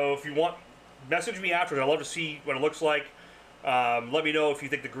 So if you want, message me afterwards. I'd love to see what it looks like. Let me know if you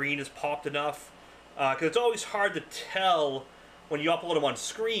think the green is popped enough. Because it's always hard to tell when you upload them on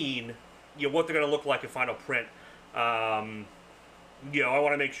screen, what they're going to look like in final print. I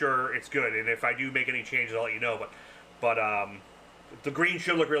want to make sure it's good. And if I do make any changes, I'll let you know. But the green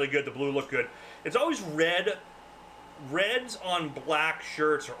should look really good. The blue look good. It's always red. Reds on black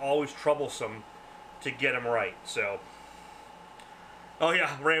shirts are always troublesome to get them right, so. Oh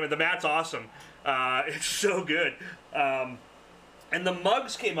yeah, Raymond, the mat's awesome. It's so good. And the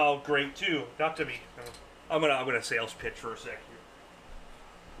mugs came out great too. Not to be, I'm gonna sales pitch for a sec here.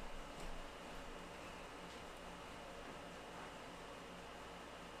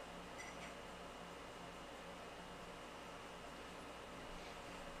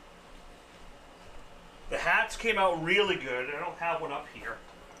 The hats came out really good. I don't have one up here.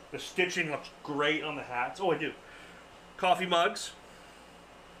 The stitching looks great on the hats. Oh, I do. Coffee mugs.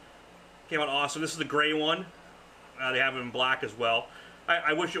 Came out awesome. This is the gray one. They have it in black as well.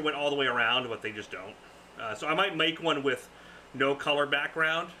 I wish it went all the way around, but they just don't. So I might make one with no color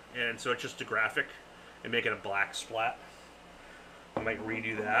background, and so it's just a graphic, and make it a black splat. I might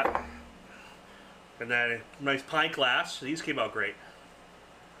redo that. And then nice pint glass. These came out great.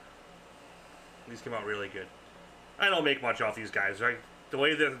 These came out really good. I don't make much off these guys. Right? The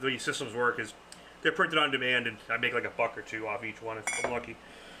way the systems work is they're printed on demand, and I make like $1 or $2 off each one if I'm lucky.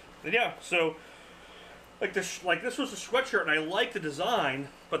 And yeah, so this was a sweatshirt, and I like the design,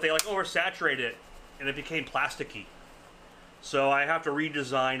 but they like oversaturated it, and it became plasticky. So I have to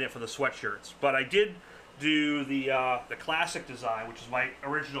redesign it for the sweatshirts. But I did do the classic design, which is my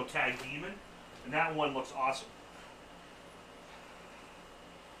original Tag Demon, and that one looks awesome.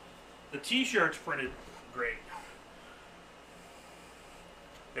 The t-shirts printed great.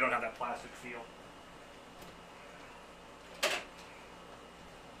 They don't have that plastic feel.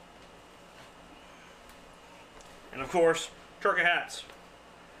 And of course, trucker hats.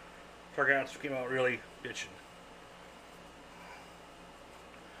 Trucker hats came out really bitchin'.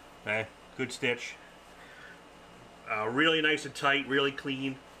 Okay, good stitch. Really nice and tight, really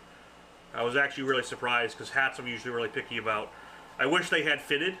clean. I was actually really surprised because hats I'm usually really picky about. I wish they had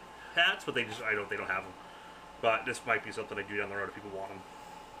fitted hats, but they don't have them. But this might be something I do down the road if people want them.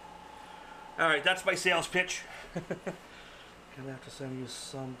 Alright, that's my sales pitch. Gonna have to send you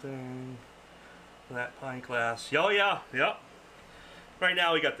something for that pine class. Oh yeah, yep. Right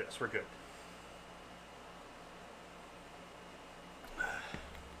now we got this, we're good.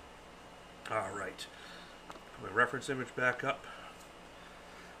 Alright. Put my reference image back up.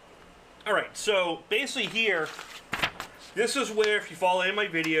 Alright, so basically here, this is where if you follow in my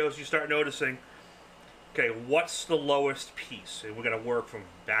videos, you start noticing, okay, what's the lowest piece? And we're gonna work from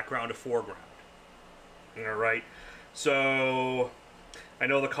background to foreground. Alright, so I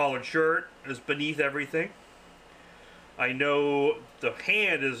know the collared shirt is beneath everything. I know the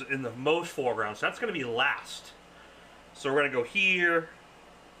hand is in the most foreground, so that's going to be last. So we're going to go here,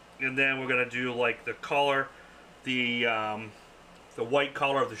 and then we're going to do like the collar, the white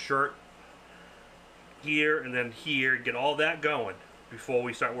collar of the shirt here, and then here, get all that going before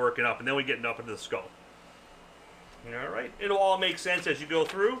we start working up, and then we get up into the skull. Alright, it'll all make sense as you go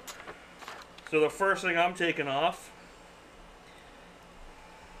through. So the first thing I'm taking off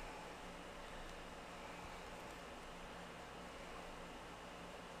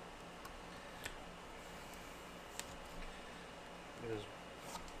is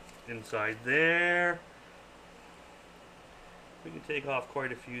inside there. We can take off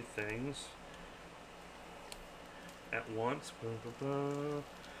quite a few things at once.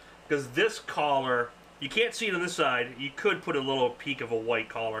 Because this collar, you can't see it on this side. You could put a little peak of a white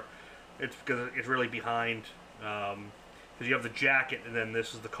collar. It's because it's really behind, because you have the jacket, and then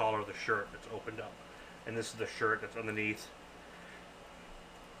this is the collar of the shirt that's opened up, and this is the shirt that's underneath.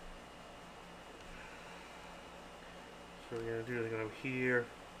 So we're gonna do is go here,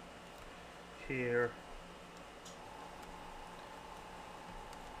 here,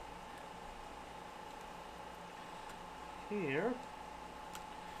 here,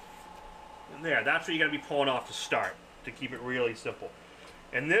 and there. That's what you're gonna be pulling off to start to keep it really simple.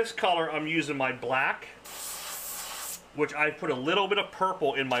 And this color, I'm using my black, which I put a little bit of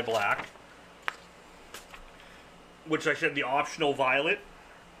purple in my black, which I said the optional violet.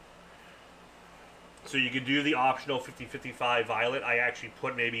 So you could do the optional 50-55 violet. I actually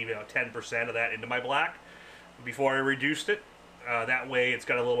put maybe even 10% of that into my black before I reduced it. That way it's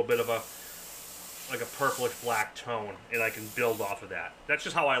got a little bit of a, like a purplish black tone, and I can build off of that. That's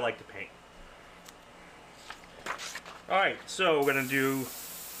just how I like to paint. Alright, so we're going to do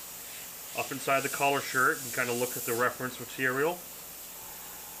up inside the collar shirt and kind of look at the reference material.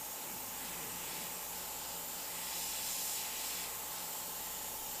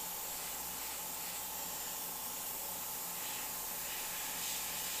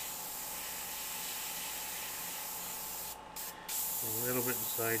 A little bit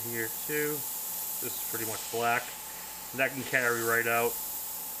inside here too. This is pretty much black. And that can carry right out.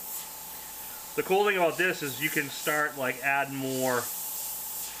 The cool thing about this is you can start like add more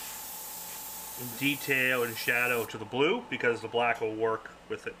detail and shadow to the blue because the black will work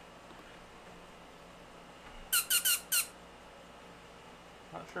with it.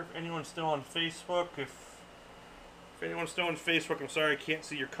 Not sure if anyone's still on Facebook. If anyone's still on Facebook, I'm sorry I can't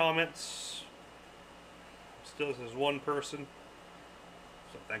see your comments. Still says one person.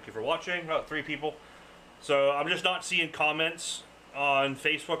 So thank you for watching. About 3 people. So I'm just not seeing comments on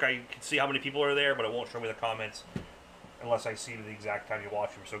Facebook. I can see how many people are there, but it won't show me the comments unless I see the exact time you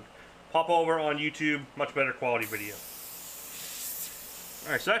watch them. So pop over on YouTube, much better quality video.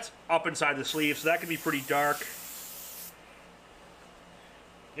 Alright, so that's up inside the sleeve, so that can be pretty dark.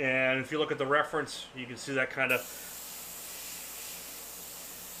 And if you look at the reference, you can see that kind of,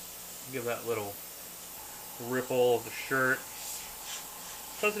 give that little ripple of the shirt.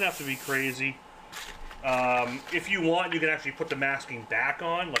 Doesn't have to be crazy. If you want, you can actually put the masking back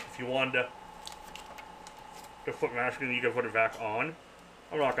on. Like if you wanted to put masking, you can put it back on.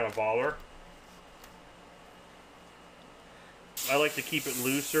 I'm not going to bother. I like to keep it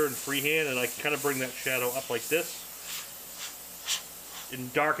looser and freehand, and I can kind of bring that shadow up like this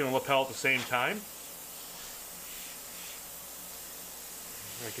and darken the lapel at the same time.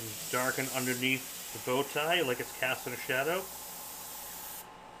 I can darken underneath the bow tie like it's casting a shadow.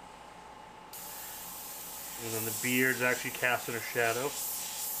 And then the beard's actually casting a shadow.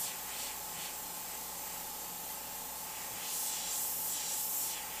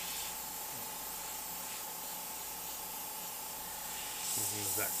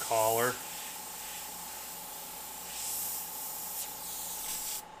 Use that collar.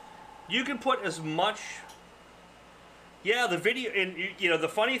 You can put as much. Yeah, the video, and you know the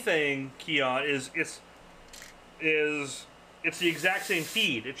funny thing, Keon, is it's the exact same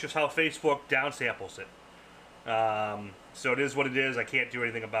feed. It's just how Facebook downsamples it. So it is what it is. I can't do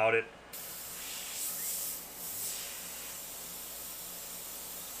anything about it.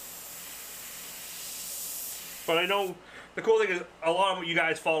 But I know the cool thing is a lot of you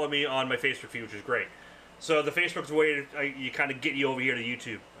guys follow me on my Facebook feed, which is great. So the Facebook's a way to you kind of get you over here to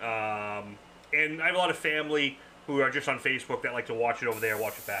YouTube. And I have a lot of family who are just on Facebook that like to watch it over there,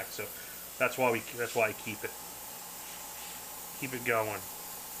 watch it back. So that's why I keep it going.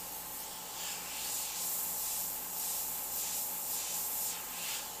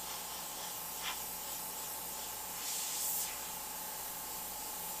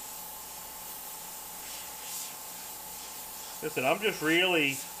 Listen, I'm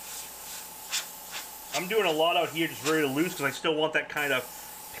doing a lot out here just very loose because I still want that kind of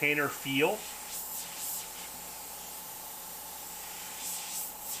painter feel.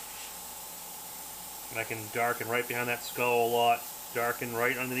 And I can darken right behind that skull a lot, darken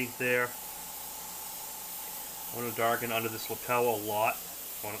right underneath there. I want to darken under this lapel a lot.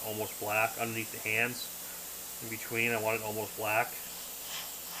 I want it almost black underneath the hands. In between, I want it almost black.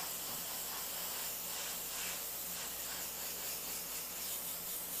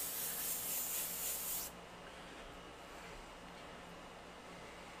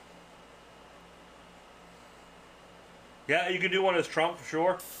 Yeah, you could do one as Trump for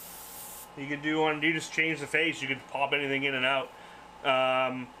sure. You could do one. You just change the face. You could pop anything in and out.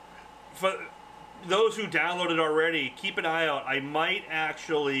 For those who downloaded already, keep an eye out. I might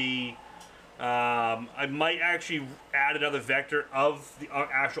actually add another vector of the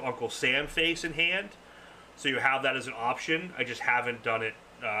actual Uncle Sam face in hand, so you have that as an option. I just haven't done it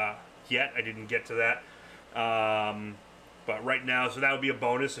yet. I didn't get to that. But right now, so that would be a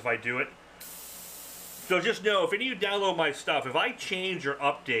bonus if I do it. So just know, if any of you download my stuff, if I change or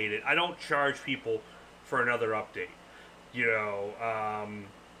update it, I don't charge people for another update. You know,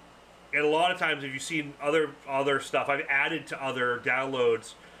 and a lot of times, if you've seen other stuff, I've added to other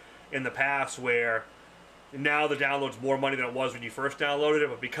downloads in the past where now the download's more money than it was when you first downloaded it,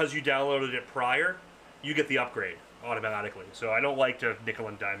 but because you downloaded it prior, you get the upgrade automatically. So I don't like to nickel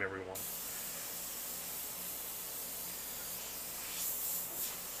and dime everyone.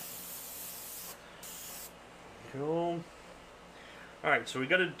 Cool. Alright, so we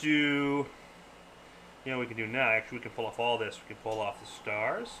gotta do, you know what we can do now, actually we can pull off all this. We can pull off the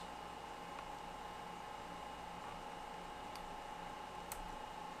stars.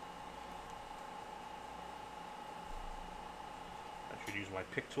 I should use my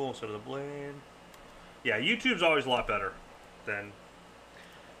pick tool instead of the blade. Yeah, YouTube's always a lot better than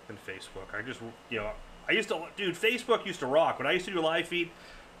Facebook. I just, you know, dude, Facebook used to rock. When I used to do a live feed,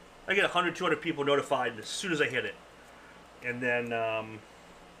 I get 100, 200 people notified as soon as I hit it. And then,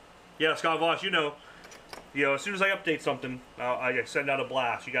 yeah, Scott Voss, you know, as soon as I update something, I send out a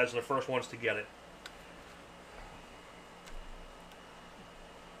blast. You guys are the first ones to get it.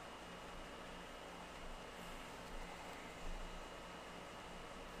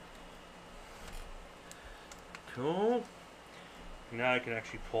 Cool. Now I can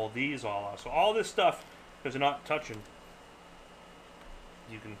actually pull these all out. So all this stuff, because they're not touching,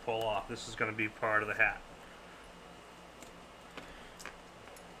 you can pull off. This is going to be part of the hat.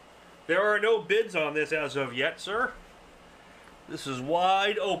 There are no bids on this as of yet, sir. This is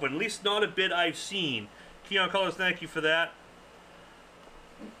wide open. At least not a bid I've seen. Keon Colors, thank you for that.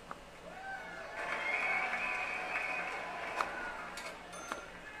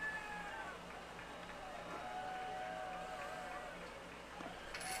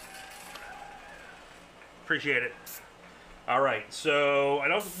 Appreciate it. Alright, so I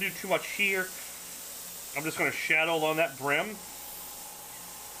don't have to do too much here. I'm just going to shadow along that brim.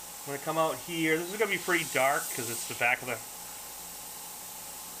 I'm going to come out here. This is going to be pretty dark because it's the back of the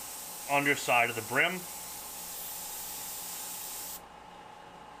underside of the brim.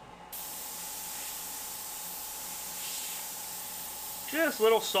 Just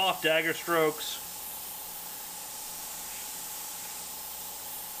little soft dagger strokes.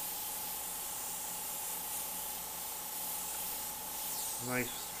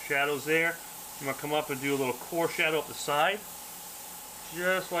 Nice shadows there. I'm going to come up and do a little core shadow up the side.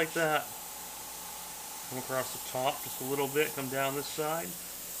 Just like that. Come across the top just a little bit, come down this side.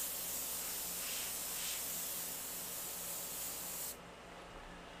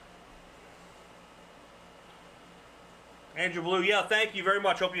 Andrew Blue, yeah, thank you very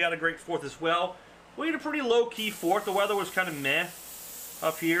much. Hope you had a great 4th as well. We had a pretty low-key 4th. The weather was kind of meh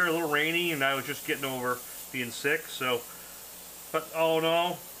up here, a little rainy, and I was just getting over being sick, so... But, oh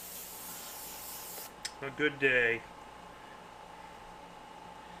no, a good day.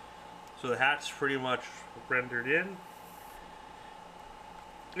 So the hat's pretty much rendered in.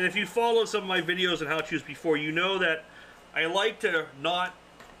 And if you followed some of my videos on how to choose before, you know that I like to not,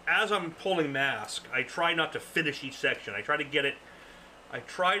 as I'm pulling mask, I try not to finish each section. I try to get it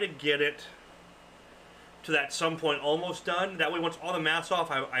to that some point almost done. That way, once all the mask's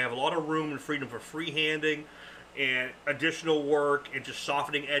off, I have a lot of room and freedom for freehanding and additional work and just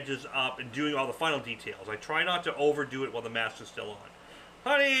softening edges up and doing all the final details. I try not to overdo it while the mask is still on.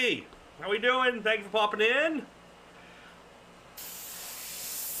 Honey, how we doing? Thank you for popping in.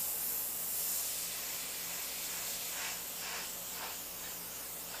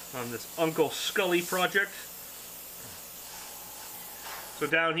 On this Uncle Skully project. So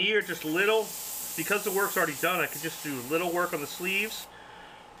down here, just little, because the work's already done, I could just do little work on the sleeves.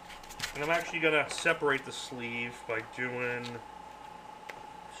 And I'm actually gonna separate the sleeve by doing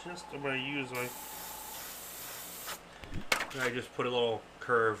I'm gonna use I just put a little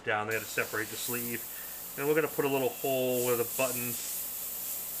curve down there to separate the sleeve. And we're gonna put a little hole where the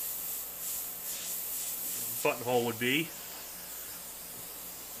buttonhole would be.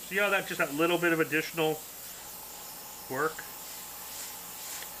 See how that's just that little bit of additional work?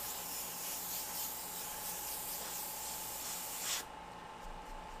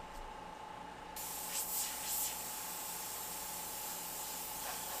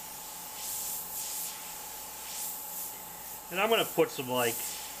 And I'm gonna put some like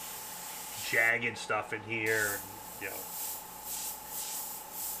jagged stuff in here, and, you know,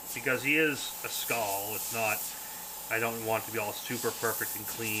 because he is a skull. It's not. I don't want it to be all super perfect and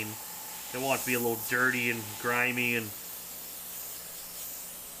clean. I want it to be a little dirty and grimy, and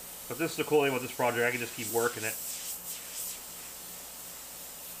but this is the cool thing with this project. I can just keep working it.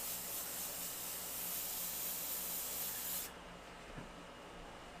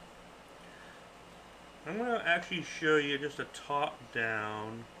 I'm going to actually show you just a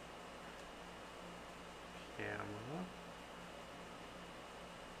top-down camera.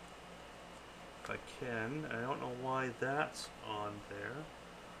 If I can. I don't know why that's on there.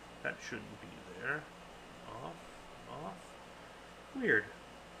 That shouldn't be there. Off. Off. Weird.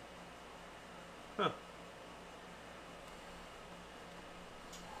 Huh.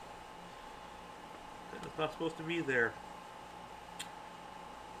 It's not supposed to be there.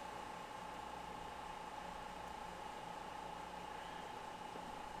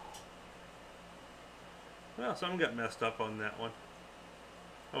 Well, something got messed up on that one.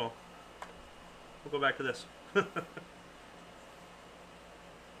 Oh. We'll go back to this. There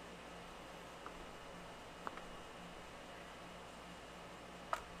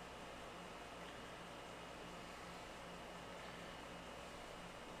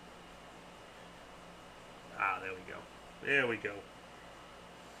we go. There we go.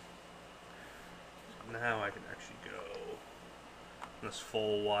 Now I can actually go. This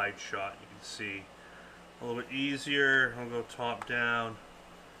full wide shot, you can see. A little bit easier. I'll go top down.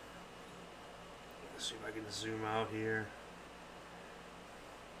 Let's see if I can zoom out here.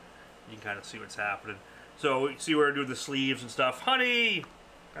 You can kind of see what's happening. So you see where I do the sleeves and stuff. Honey!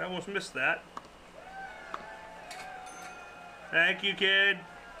 I almost missed that. Thank you, kid.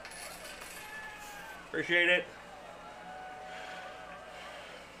 Appreciate it.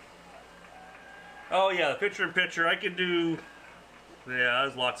 Oh yeah, the picture-in-picture. I can do... Yeah,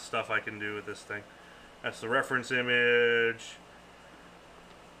 there's lots of stuff I can do with this thing. That's the reference image.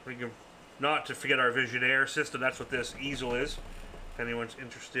 We can, not to forget our Visionaire system. That's what this easel is. If anyone's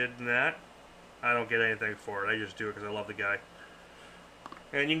interested in that. I don't get anything for it. I just do it because I love the guy.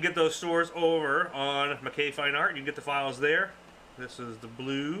 And you can get those stores over on McKay Fine Art. You can get the files there. This is the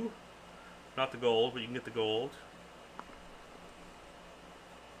blue. Not the gold, but you can get the gold.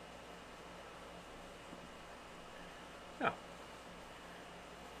 Yeah.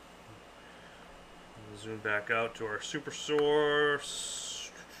 Zoom back out to our super source,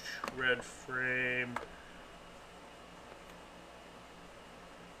 red frame.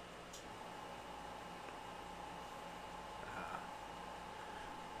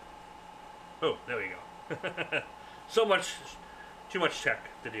 Oh, there we go. So much, too much tech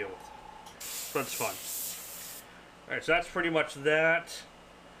to deal with. But it's fun. Alright, so that's pretty much that.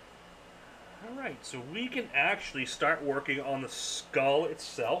 Alright, so we can actually start working on the skull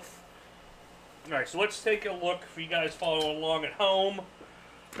itself. Alright, so let's take a look, for you guys following along at home,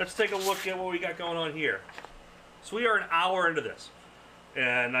 let's take a look at what we got going on here. So we are an hour into this,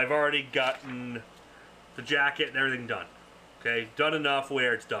 and I've already gotten the jacket and everything done. Okay, done enough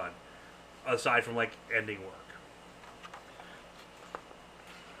where it's done, aside from like ending work.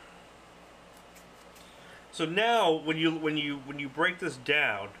 So now, when you break this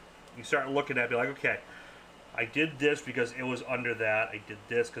down, you start looking at it, be like, okay, I did this because it was under that. I did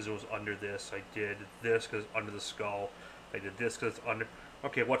this because it was under this. I did this because it's under the skull. I did this because it's under...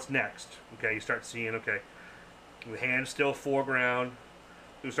 Okay, what's next? Okay, you start seeing, okay, the hand's still foreground.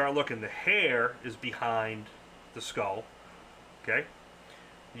 You start looking, the hair is behind the skull. Okay?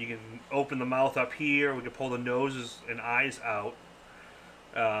 You can open the mouth up here. We can pull the noses and eyes out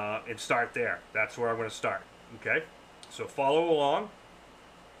and start there. That's where I'm going to start. Okay? So follow along.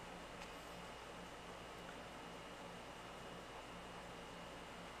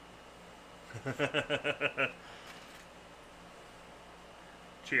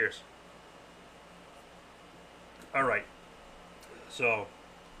 Cheers. All right. So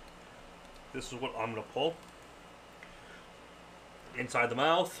this is what I'm going to pull. Inside the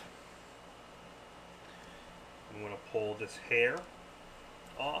mouth. I'm going to pull this hair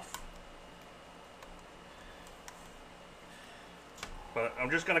off. But I'm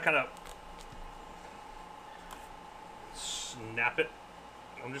just going to kind of snap it.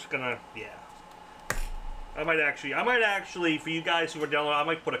 I'm just going to, yeah. I might actually, for you guys who are downloading, I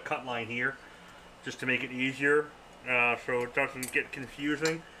might put a cut line here just to make it easier so it doesn't get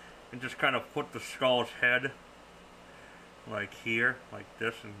confusing. And just kind of put the skull's head like here, like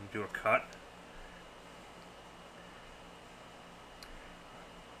this, and do a cut.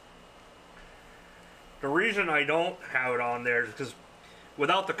 The reason I don't have it on there is because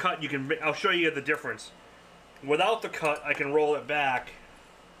without the cut, you can, I'll show you the difference. Without the cut, I can roll it back,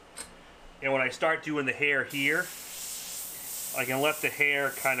 and when I start doing the hair here, I can let the hair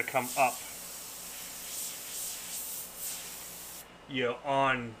kind of come up, you know,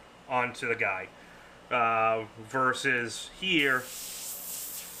 onto the guy. Versus here,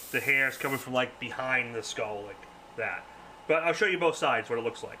 the hair is coming from like behind the skull, like that. But I'll show you both sides what it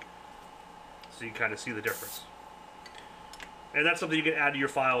looks like, so you can kind of see the difference. And that's something you can add to your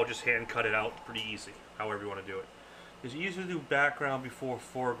file or just hand cut it out. Pretty easy, however you want to do it. It's easier to do background before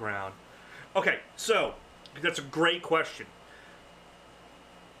foreground. Okay, so that's a great question.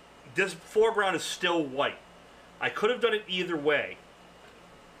 This foreground is still white. I could have done it either way.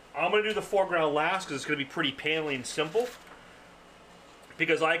 I'm going to do the foreground last because it's going to be pretty painterly and simple.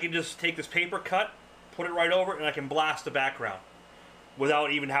 Because I can just take this paper cut, put it right over it, and I can blast the background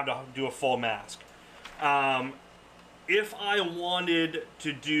without even having to do a full mask. If I wanted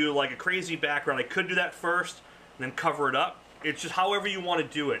to do like a crazy background, I could do that first and then cover it up. It's just however you want to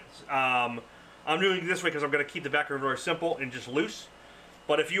do it. I'm doing it this way because I'm going to keep the background very simple and just loose.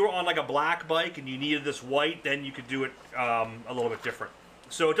 But if you were on like a black bike and you needed this white, then you could do it a little bit different.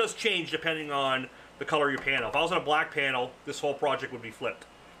 So it does change depending on the color of your panel. If I was on a black panel, this whole project would be flipped.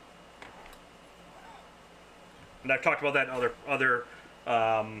 And I've talked about that in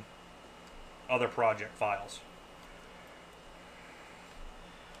other project files.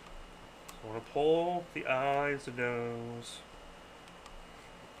 So I want to pull the eyes, the nose.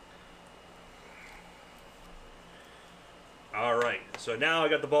 All right. So now I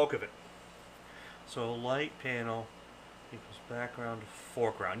got the bulk of it. So light panel equals background to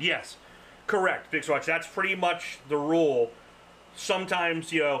foreground. Yes, correct, Big Swatch. That's pretty much the rule.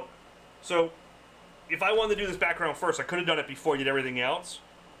 Sometimes, you know, so if I wanted to do this background first, I could have done it before I did everything else.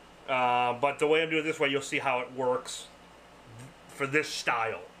 But the way I'm doing it this way, you'll see how it works for this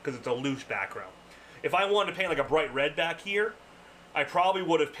style, because it's a loose background. If I wanted to paint like a bright red back here, I probably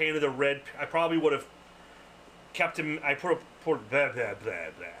would have painted a red, I probably would have kept him, I would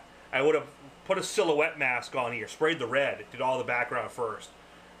have put a silhouette mask on here, sprayed the red, did all the background first,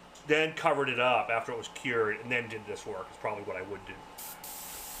 then covered it up after it was cured, and then did this work, is probably what I would do.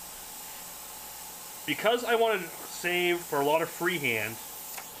 Because I wanted to save for a lot of freehand,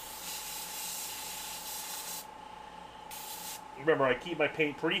 remember I keep my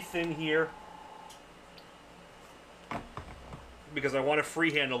paint pretty thin here, because I want to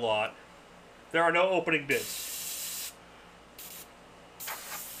freehand a lot. There are no opening bits.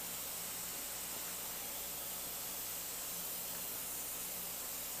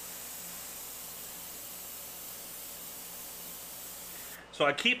 So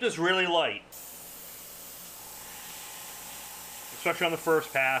I keep this really light, especially on the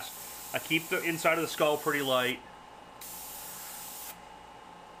first pass. I keep the inside of the skull pretty light.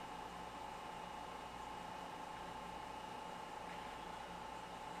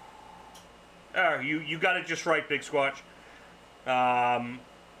 You got it just right, Big Squatch.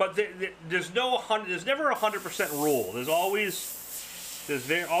 But there's never a 100% rule. There's always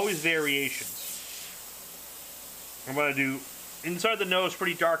variations. I'm gonna do inside the nose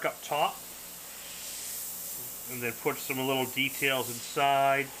pretty dark up top, and then put some little details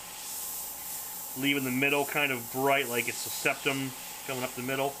inside, leaving the middle kind of bright like it's a septum coming up the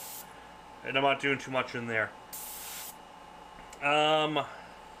middle, and I'm not doing too much in there. Am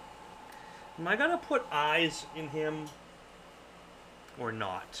I gonna put eyes in him or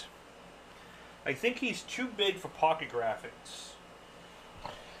not? I think he's too big for pocket graphics.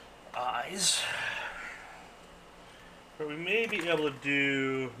 Eyes. But we may be able to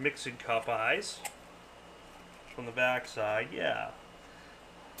do mixing cup eyes from the back side. Yeah.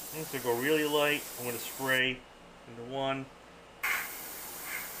 I'm going to go really light. I'm going to spray into one.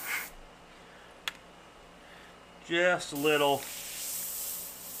 Just a little.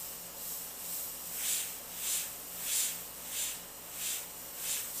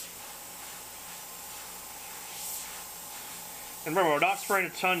 And remember, we're not spraying a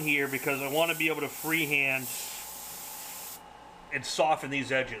ton here because I want to be able to freehand and soften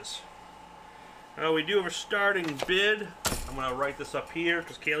these edges. Now we do have a starting bid. I'm going to write this up here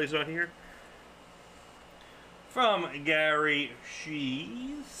because Kaylee's not here. From Gary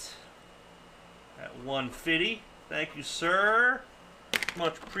Shees at 150. Thank you, sir.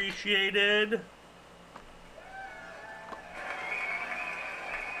 Much appreciated.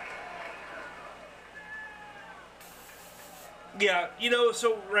 Yeah, you know,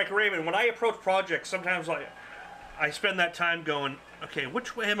 so like Raymond, when I approach projects, sometimes I spend that time going, okay,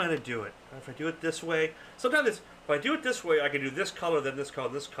 which way am I going to do it? If I do it this way, sometimes if I do it this way, I can do this color, then this color,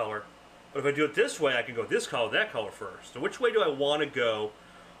 this color. But if I do it this way, I can go this color, that color first. So which way do I want to go?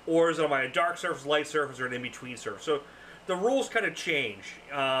 Or is it on my dark surface, light surface, or an in-between surface? So the rules kind of change.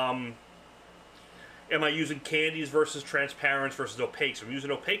 Am I using candies versus transparents versus opaques? If I'm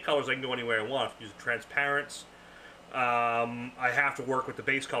using opaque colors, I can go anywhere I want. If I'm using transparents, I have to work with the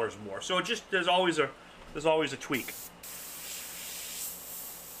base colors more. So it just there's always a tweak.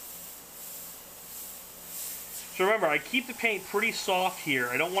 So remember, I keep the paint pretty soft here.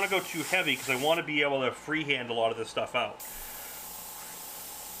 I don't want to go too heavy because I want to be able to freehand a lot of this stuff out.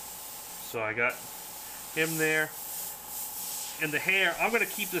 So I got him there. And the hair, I'm going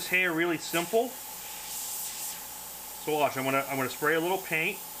to keep this hair really simple. So watch, I'm gonna spray a little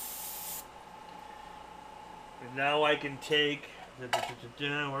paint. And now I can take,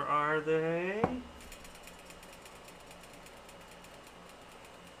 where are they?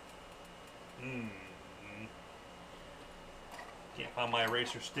 Can't find my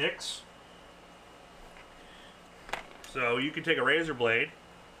eraser sticks. So you can take a razor blade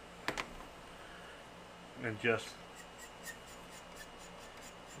and just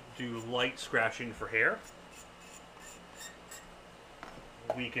do light scratching for hair.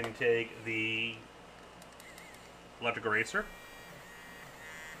 We can take the electric eraser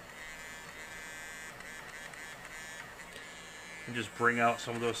and just bring out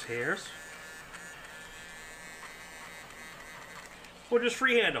some of those hairs. Or just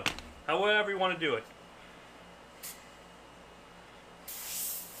freehand them, however you want to do it.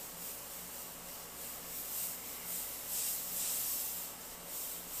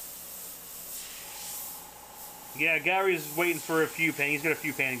 Yeah, Gary's waiting for a few paintings. He's got a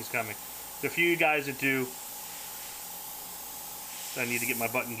few paintings coming. There's a few guys that do. I need to get my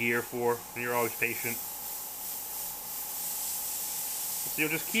button gear for, and you're always patient. So you're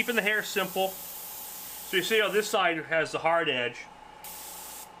just keeping the hair simple. So you see how this side has the hard edge.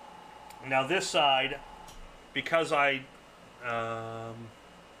 Now this side, because I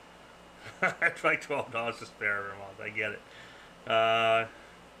it's like $12 to spare every month. I get it.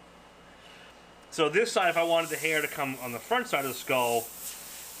 So this side, if I wanted the hair to come on the front side of the skull,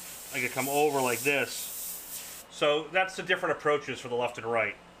 I could come over like this. So that's the different approaches for the left and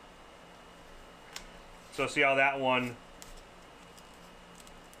right. So see how that one,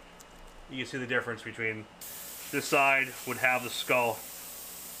 you can see the difference between this side would have the skull.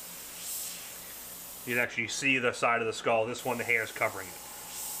 You'd actually see the side of the skull. This one, the hair is covering it.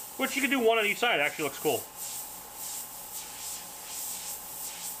 Which you can do one on each side. It actually looks cool.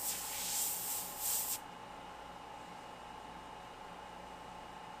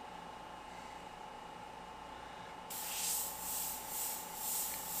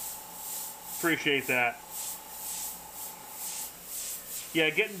 Appreciate that.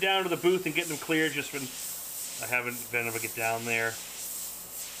 Yeah, getting down to the booth and getting them cleared, just been, I haven't been able to get down there.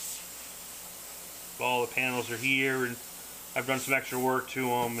 All the panels are here, and I've done some extra work to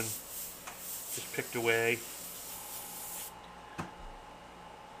them and just picked away.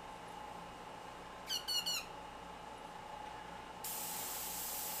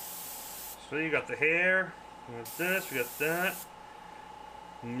 So you got the hair, we got this, we got that.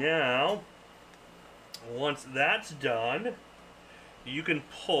 Now, once that's done, you can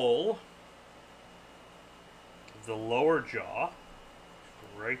pull the lower jaw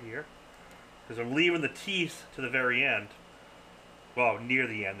right here, because I'm leaving the teeth to the very end. Well, near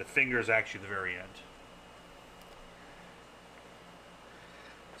the end. The finger is actually the very end.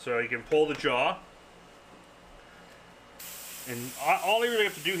 So you can pull the jaw, and all you really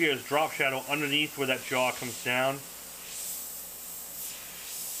have to do here is drop shadow underneath where that jaw comes down.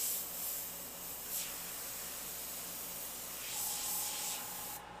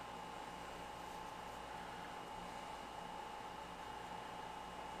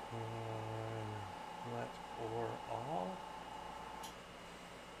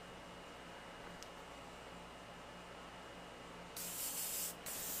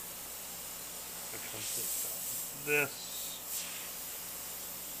 this.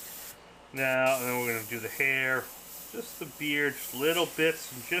 Now, and then we're going to do the hair, just the beard, just little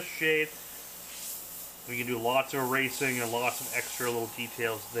bits and just shade. We can do lots of erasing and lots of extra little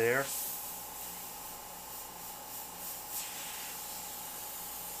details there.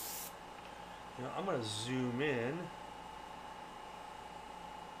 Now I'm going to zoom in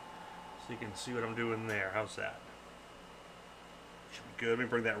so you can see what I'm doing there. How's that? Should be good. Let me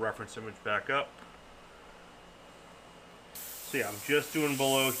bring that reference image back up. So yeah, I'm just doing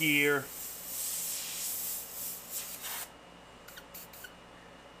below here.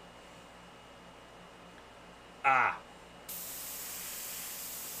 Ah.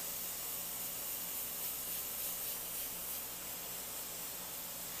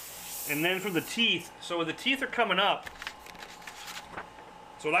 And then from the teeth, so when the teeth are coming up,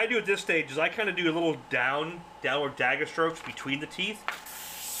 so what I do at this stage is I kind of do a little downward dagger strokes between the teeth.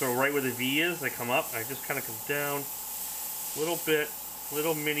 So right where the V is, they come up, and I just kind of come down a little bit,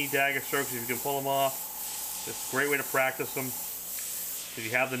 little mini dagger strokes if you can pull them off. It's a great way to practice them. If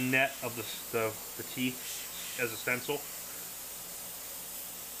you have the net of the teeth as a stencil.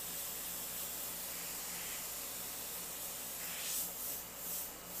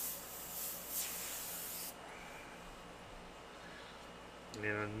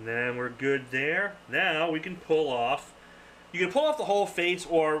 And then we're good there. Now we can pull off. You can pull off the whole face,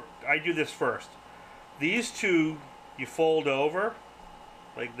 or I do this first. These two you fold over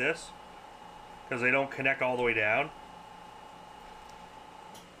like this because they don't connect all the way down.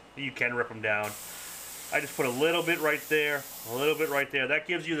 You can rip them down. I just put a little bit right there, a little bit right there. That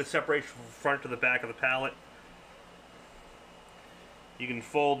gives you the separation from front to the back of the palette. You can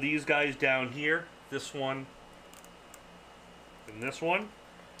fold these guys down here, this one and this one.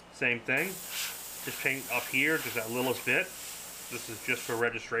 Same thing. Just paint up here, just that littlest bit. This is just for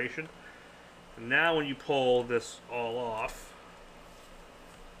registration. And now when you pull this all off,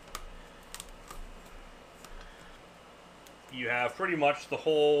 you have pretty much the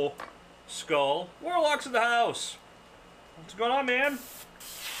whole skull. Warlock's in the house. What's going on, man?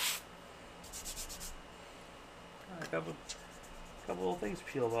 I got a couple little things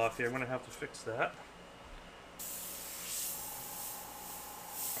peeled off here. I'm gonna have to fix that.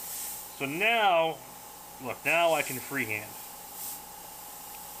 So now, look, now I can freehand.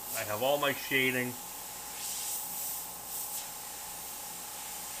 I have all my shading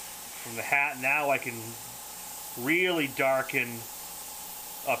from the hat. Now I can really darken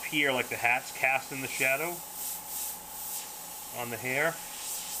up here like the hat's cast in the shadow on the hair.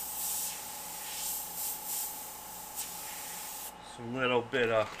 Some little bit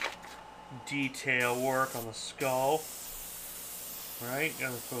of detail work on the skull. Right,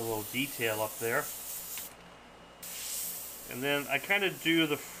 gotta put a little detail up there. And then I kind of do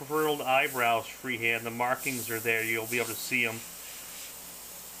the frilled eyebrows freehand. The markings are there, you'll be able to see them.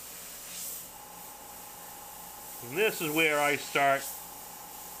 And this is where I start,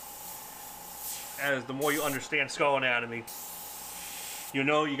 as the more you understand skull anatomy, you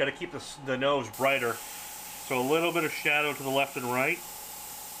know you got to keep the nose brighter. So a little bit of shadow to the left and right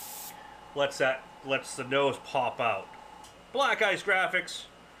lets the nose pop out. Black Ice Graphics.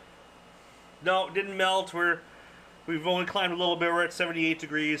 No, it didn't melt. We've only climbed a little bit. We're at 78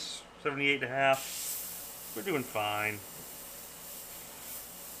 degrees, 78.5. We're doing fine.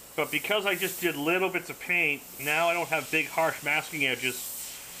 But because I just did little bits of paint, now I don't have big harsh masking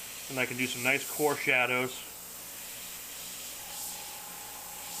edges, and I can do some nice core shadows.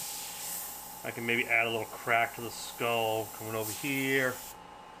 I can maybe add a little crack to the skull coming over here.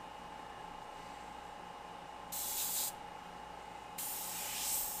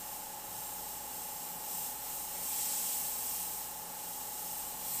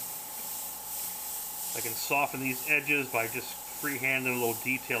 I can soften these edges by just freehanding a little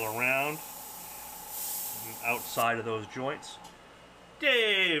detail around and outside of those joints.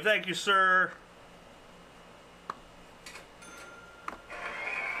 Dave, thank you, sir.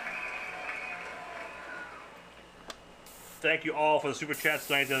 Thank you all for the super chats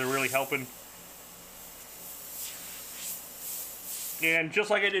tonight. They're really helping. And just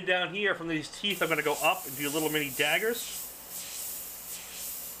like I did down here, from these teeth, I'm going to go up and do little mini daggers.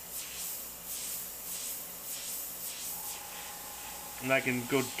 And I can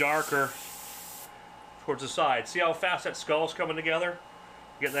go darker towards the side. See how fast that skull's coming together?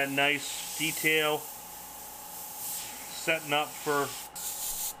 Get that nice detail. Setting up for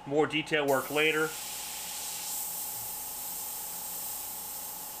more detail work later.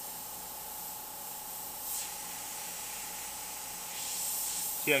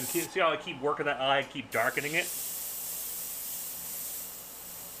 See how I keep working that eye, keep darkening it?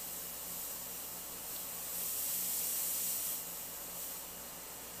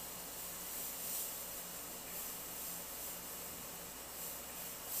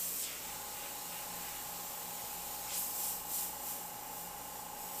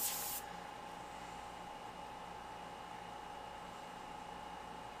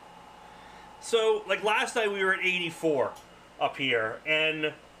 So, like last night we were at 84 up here, and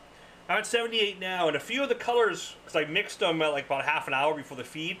I'm at 78 now, and a few of the colors, because I mixed them at like about half an hour before the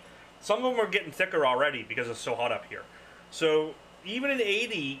feed, some of them are getting thicker already because it's so hot up here. So even at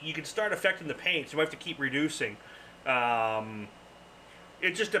 80, you can start affecting the paint, so you might have to keep reducing.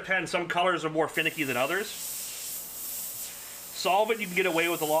 It just depends. Some colors are more finicky than others. Solvent, you can get away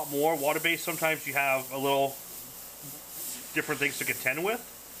with a lot more. Water-based, sometimes you have a little different things to contend with.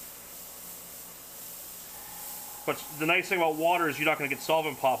 But the nice thing about water is you're not going to get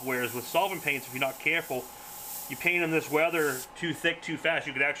solvent pop, whereas with solvent paints, if you're not careful, you paint in this weather too thick, too fast,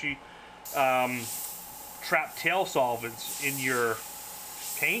 you could actually trap tail solvents in your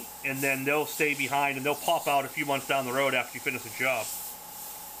paint, and then they'll stay behind and they'll pop out a few months down the road after you finish the job.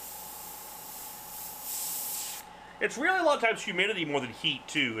 It's really a lot of times humidity more than heat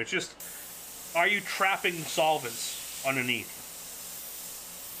too. It's just, are you trapping solvents underneath?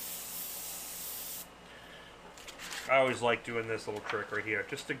 I always like doing this little trick right here,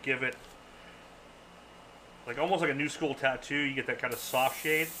 just to give it, like almost like a new school tattoo. You get that kind of soft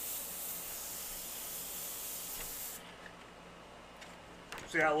shade.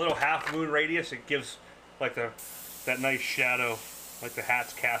 See that little half moon radius? It gives like that nice shadow, like the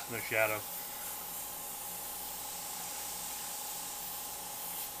hat's cast in the shadow.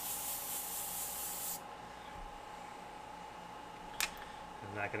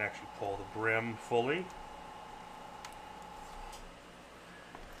 And I can actually pull the brim fully.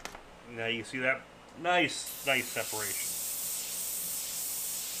 Now you see that nice separation.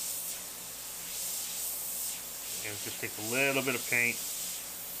 And it just takes a little bit of paint.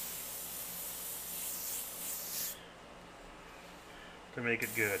 To make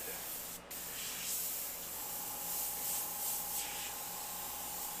it good.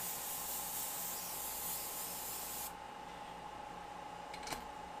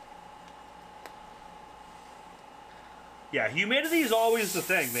 Yeah, humidity is always the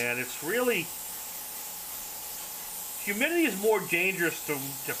thing, man. It's really... Humidity is more dangerous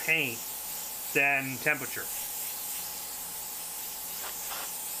to paint than temperature.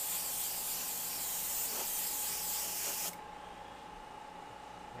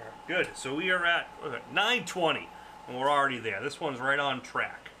 Good. So we are at 9:20, and we're already there. This one's right on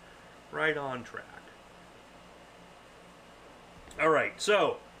track. Right on track. All right.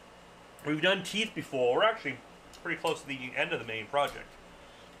 So we've done teeth before. We're actually pretty close to the end of the main project.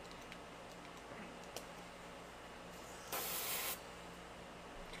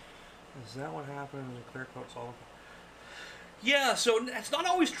 Is that what happens when clear coat solvent? Yeah. So it's not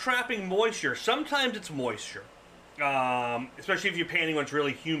always trapping moisture. Sometimes it's moisture. Especially if you're painting when it's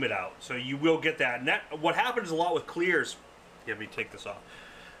really humid out. So you will get that. And that, what happens a lot with clears, let me take this off.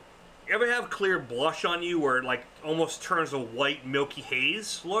 You ever have clear blush on you where it like almost turns a white milky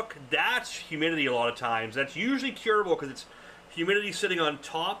haze look? That's humidity a lot of times. That's usually curable because it's humidity sitting on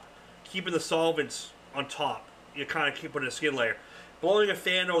top, keeping the solvents on top. You kind of keep putting a skin layer. Blowing a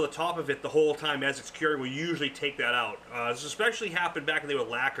fan over the top of it the whole time as it's curing will usually take that out. This especially happened back in the day with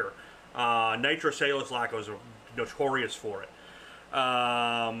lacquer. Nitrocellulose lacquer was notorious for it.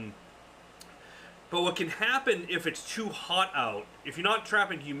 But what can happen if it's too hot out, if you're not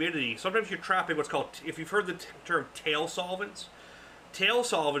trapping humidity, sometimes you're trapping what's called, if you've heard the term tail solvents. Tail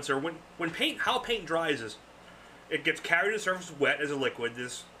solvents are when paint, how paint dries is, it gets carried to the surface wet as a liquid.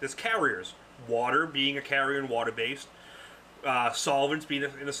 There's carriers. Water being a carrier and water-based. Solvents being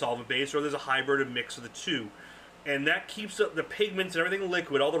in a solvent-based, or there's a hybrid, a mix of the two. And that keeps the pigments and everything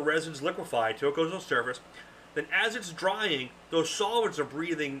liquid, all the resins liquefied till it goes to the surface. Then as it's drying, those solvents are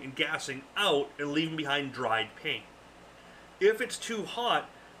breathing and gassing out and leaving behind dried paint. If it's too hot,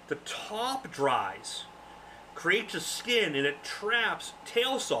 the top dries, creates a skin, and it traps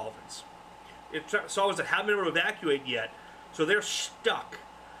tail solvents. It's solvents that haven't been able to evacuate yet, so they're stuck.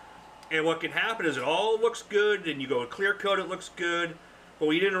 And what can happen is it all looks good, and you go clear coat, it looks good, but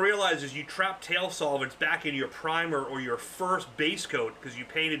what you didn't realize is you trap tail solvents back into your primer or your first base coat because you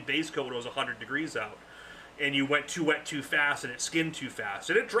painted base coat when it was 100 degrees out. And you went too wet too fast and it skinned too fast.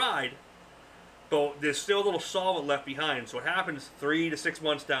 And it dried, but there's still a little solvent left behind. So what happens 3 to 6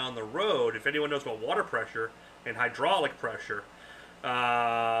 months down the road, if anyone knows about water pressure and hydraulic pressure,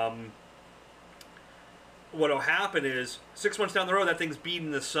 what will happen is 6 months down the road, that thing's beating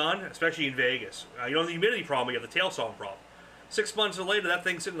in the sun, especially in Vegas. You don't have the humidity problem, you have the tail solvent problem. 6 months later, that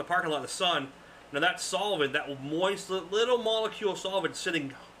thing's sitting in the parking lot in the sun. Now that solvent, that moist little molecule solvent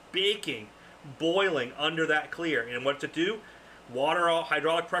sitting, baking, boiling under that clear. And what to do? Water,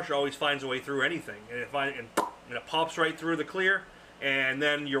 hydraulic pressure always finds a way through anything. And it pops right through the clear, and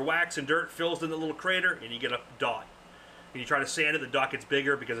then your wax and dirt fills in the little crater, and you get a dot. And you try to sand it, the dot gets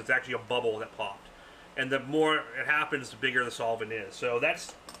bigger because it's actually a bubble that popped. And the more it happens, the bigger the solvent is. So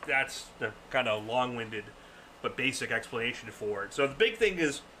that's the kind of long-winded but basic explanation for it. So the big thing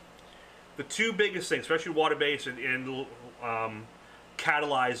is, the two biggest things, especially water-based and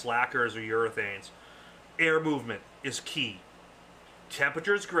catalyzed lacquers or urethanes, air movement is key.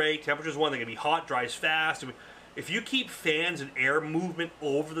 Temperature is great. Temperature is one thing. It can be hot, dries fast. If you keep fans and air movement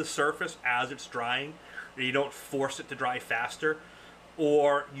over the surface as it's drying, and you don't force it to dry faster,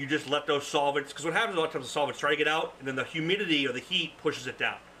 or you just let those solvents, because what happens a lot of times, the solvents try to get out, and then the humidity or the heat pushes it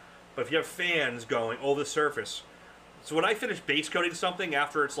down. But if you have fans going over the surface, so when I finish base coating something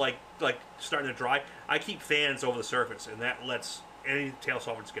after it's like starting to dry, I keep fans over the surface, and that lets any tail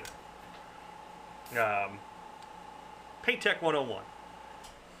solvents get in. Paint Tech 101.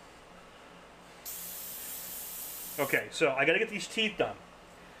 Okay, so I gotta get these teeth done.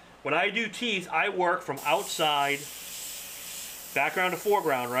 When I do teeth, I work from outside, background to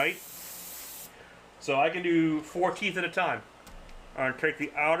foreground, right? So I can do 4 teeth at a time. I'm gonna take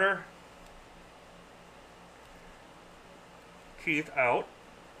the outer teeth out.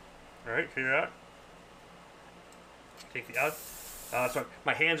 Alright, see that? Take the out. So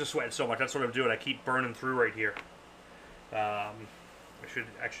my hands are sweating so much, that's what I'm doing. I keep burning through right here. I should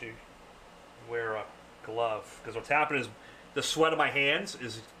actually wear a glove, because what's happening is the sweat of my hands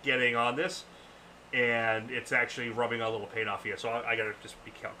is getting on this, and it's actually rubbing a little paint off here. So I gotta just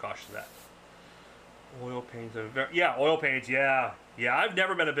be cautious of that. Oil paints are oil paints. Yeah. I've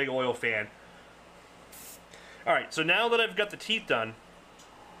never been a big oil fan. All right, so now that I've got the teeth done,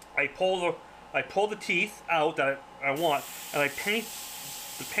 I pull the teeth out that I want, and I paint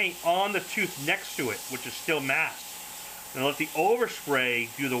the paint on the tooth next to it, which is still masked, and I let the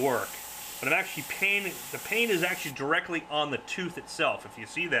overspray do the work. But I'm actually painting, the paint is actually directly on the tooth itself. If you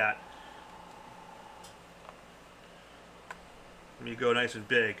see that, let me go nice and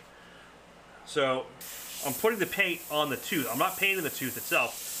big. So I'm putting the paint on the tooth. I'm not painting the tooth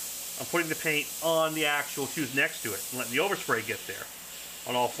itself. I'm putting the paint on the actual tooth next to it and letting the overspray get there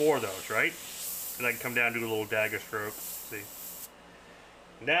on all 4 of those, right? And I can come down and do a little dagger stroke. See.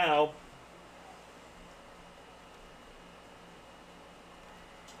 Now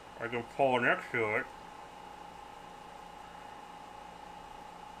I can pull next to it.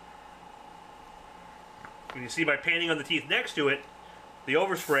 And you see, by painting on the teeth next to it, the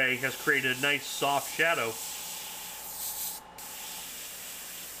overspray has created a nice soft shadow.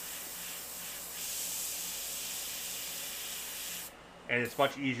 And it's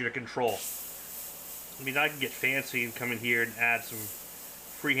much easier to control. I mean, I can get fancy and come in here and add some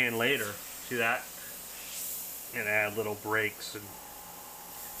freehand later. See that? And add little breaks and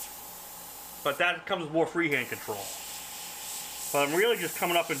but that comes with more freehand control. But I'm really just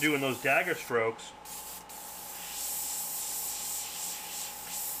coming up and doing those dagger strokes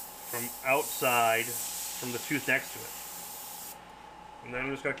from outside, from the tooth next to it. And then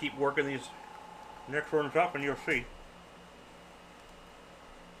I'm just going to keep working these next ones up, and you'll see.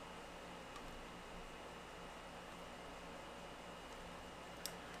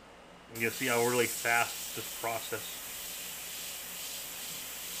 And you'll see how really fast this process.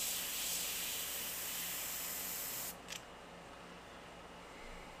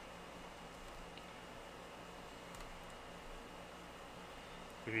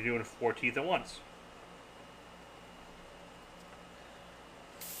 If you're doing 4 teeth at once.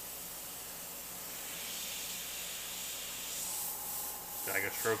 Dagger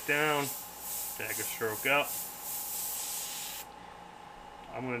stroke down, dagger stroke up.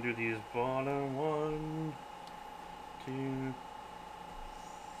 I'm going to do these bottom 1, 2,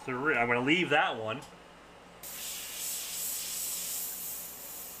 3. I'm going to leave that one.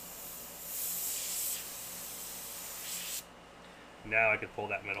 Now I can pull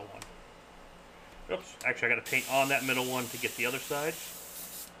that middle one. Oops, actually I got to paint on that middle one to get the other side.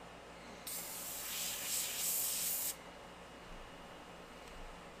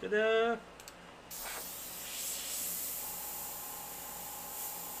 Ta-da!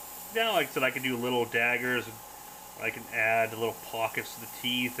 Now, like I said, I can do little daggers. I can add little pockets to the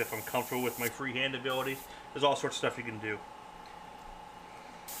teeth if I'm comfortable with my freehand abilities. There's all sorts of stuff you can do.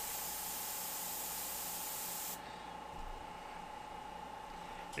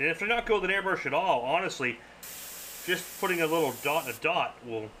 And if they're not good with an airbrush at all, honestly, just putting a little dot and a dot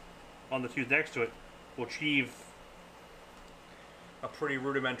will, on the tooth next to it, will achieve a pretty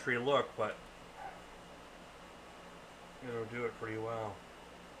rudimentary look, but it'll do it pretty well.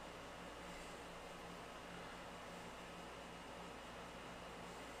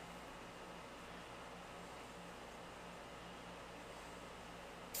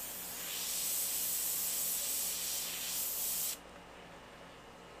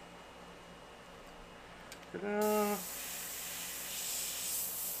 Ta-da.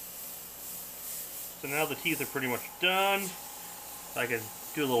 So now the teeth are pretty much done. I can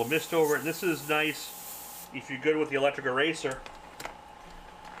do a little mist over it. And this is nice if you're good with the electric eraser.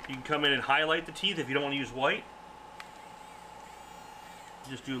 You can come in and highlight the teeth if you don't want to use white.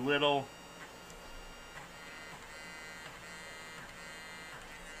 Just do little.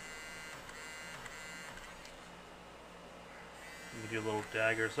 You can do little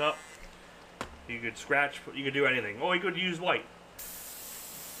daggers up. You could scratch, you could do anything. Oh, you could use white.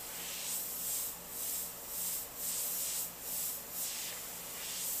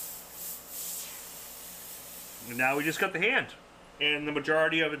 And now we just got the hand, and the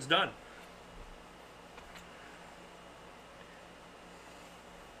majority of it's done.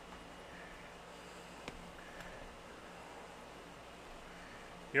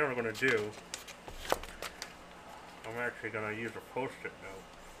 You know what I'm going to do? I'm actually going to use a Post-it note,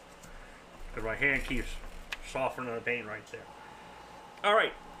 because my hand keeps softening the paint right there.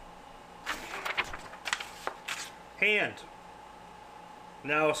 Alright. Hand.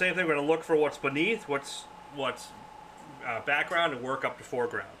 Now, same thing, we're going to look for what's beneath, what's background, and work up to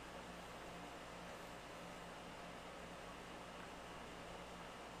foreground.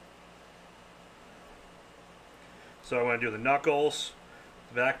 So I'm going to do the knuckles,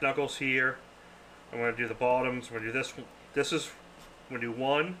 the back knuckles here. I'm going to do the bottoms. I'm going to do this. I'm going to do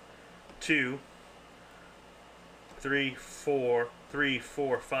 1, 2, 3, 4,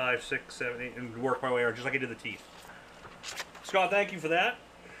 5, 6, 7, 8, and work my way around just like I did the teeth. Scott, thank you for that.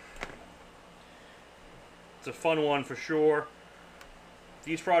 It's a fun one for sure.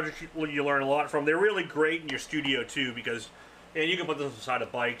 These projects you learn a lot from. They're really great in your studio too, because you can put this on the side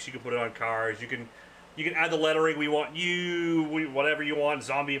of bikes, you can put it on cars, you can add the lettering. We want you, whatever you want,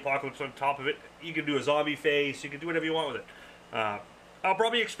 zombie apocalypse on top of it. You can do a zombie face, you can do whatever you want with it. I'll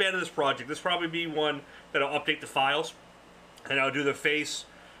probably expand this project. This will probably be one that I'll update the files, and I'll do the face.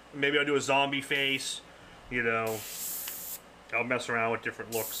 Maybe I'll do a zombie face, you know. I'll mess around with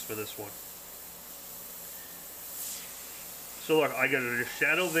different looks for this one. So look, I got a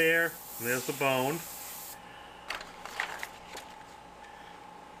shadow there, and there's the bone.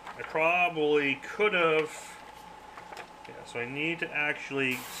 I probably could have, yeah, so I need to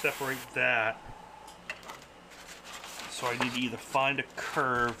actually separate that. So I need to either find a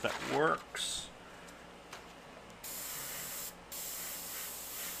curve that works.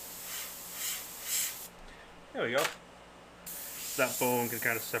 There we go. That bone can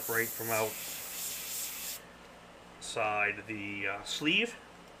kind of separate from outside the sleeve.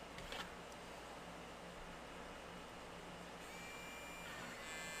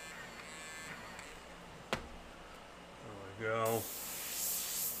 There we go.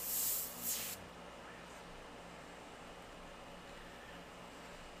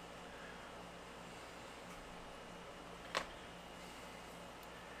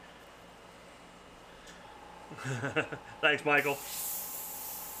 Thanks, Michael.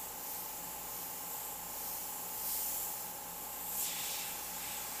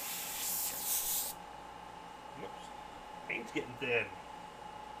 Paint's getting thin.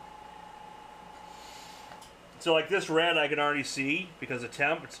 So like this red I can already see because the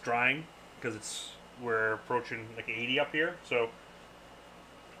temp, it's drying, because we're approaching like 80 up here. So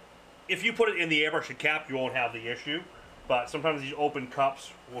if you put it in the airbrush and cap, you won't have the issue. But sometimes these open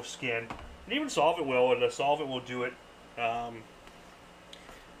cups will skin. And even solvent will, and the solvent will do it. Kind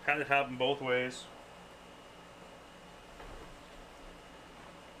of happen both ways.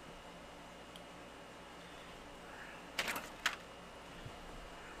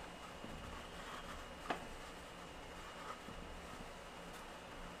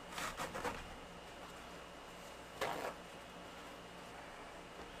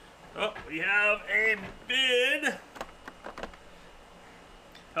 Oh, we have a bid.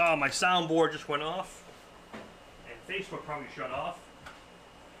 Oh, my soundboard just went off. And Facebook probably shut off.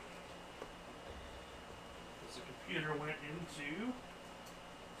 Because the computer went into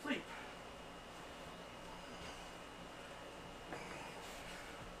sleep.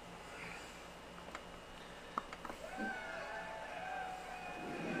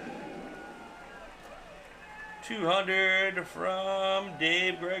 $200 from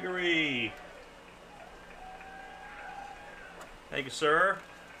Dave Gregory. Thank you, sir.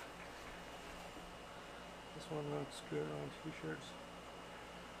 This one looks good on t-shirts.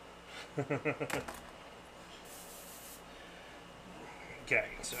 Okay,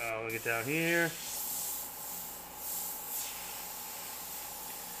 so we get down here.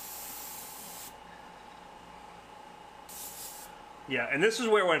 Yeah, and this is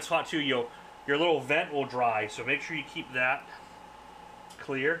where when it's hot too, your little vent will dry, so make sure you keep that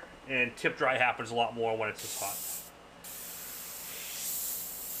clear. And tip dry happens a lot more when it's this hot.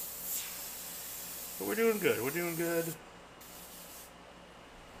 But we're doing good. We're doing good.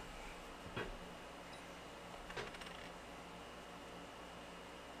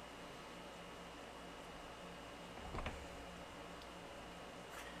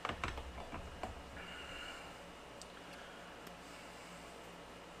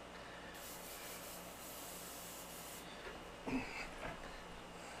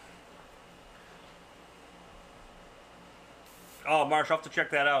 Oh, Marsh, I'll have to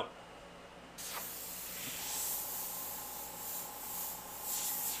check that out.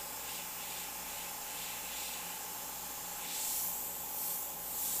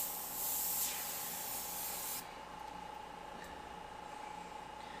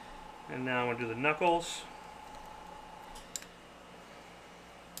 And now I'm going to do the knuckles.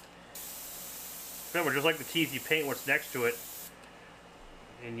 Remember, just like the teeth, you paint what's next to it,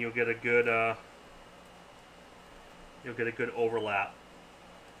 and you'll get a good overlap.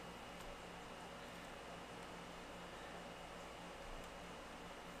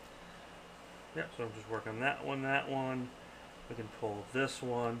 Yeah, so I'm just working that one. I can pull this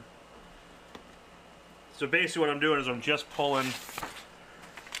one. So basically what I'm doing is I'm just pulling.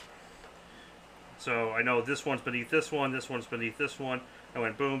 So I know this one's beneath this one's beneath this one. I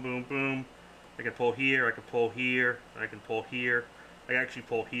went boom, boom, boom. I can pull here, I can pull here, I can pull here. I actually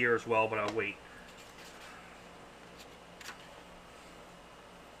pull here as well, but I'll wait.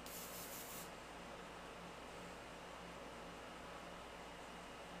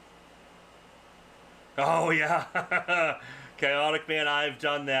 Oh yeah, Chaotic Man, I've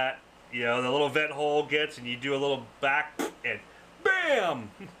done that. You know, the little vent hole gets, and you do a little back, and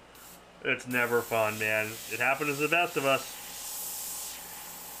BAM! It's never fun, man. It happens to the best of us.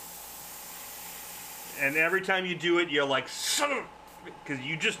 And every time you do it, you're like, son of, because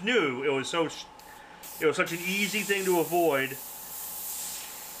you just knew it was such an easy thing to avoid.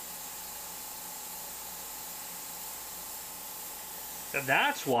 And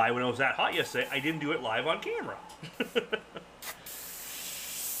that's why when it was that hot yesterday, I didn't do it live on camera.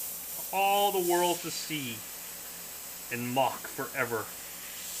 All the world to see and mock forever.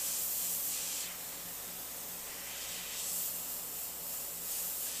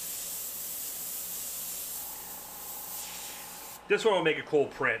 This one will make a cool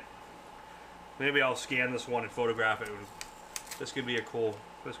print. Maybe I'll scan this one and photograph it. This could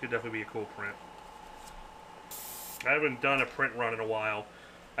definitely be a cool print. I haven't done a print run in a while.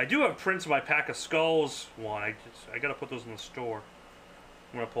 I do have prints of my Pack of Skulls one. I gotta put those in the store.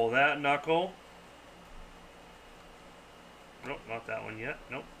 I'm gonna pull that knuckle. Nope, not that one yet.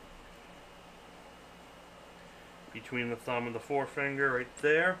 Nope. Between the thumb and the forefinger, right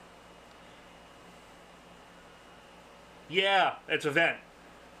there. Yeah, it's a vent.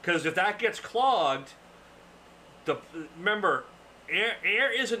 Because if that gets clogged, remember,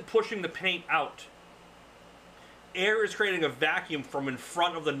 air isn't pushing the paint out. Air is creating a vacuum from in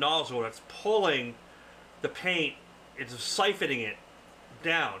front of the nozzle that's pulling the paint, it's siphoning it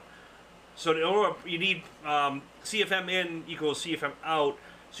down. So in order, you need CFM in equals CFM out,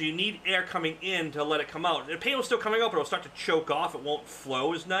 so you need air coming in to let it come out. The paint will still coming out, but it'll start to choke off, it won't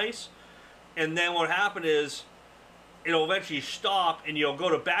flow as nice. And then what happened is, it'll eventually stop, and you'll go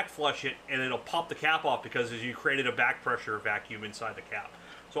to back flush it, and it'll pop the cap off because you created a back pressure vacuum inside the cap.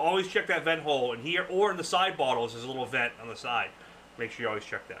 So always check that vent hole, and here or in the side bottles there's a little vent on the side. Make sure you always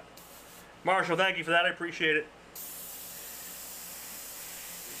check that. Marshall, thank you for that. I appreciate it.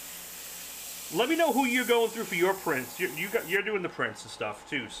 Let me know who you're going through for your prints. You're doing the prints and stuff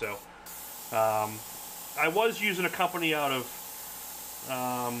too. So I was using a company out of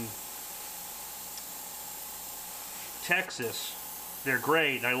Texas. They're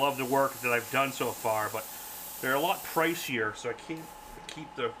great, and I love the work that I've done so far, but they're a lot pricier, so I can't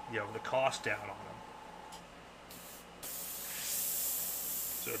keep the cost down on them.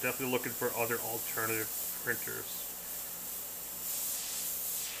 So definitely looking for other alternative printers.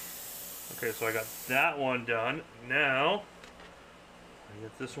 Okay, so I got that one done. Now I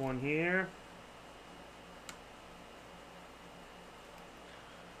get this one here.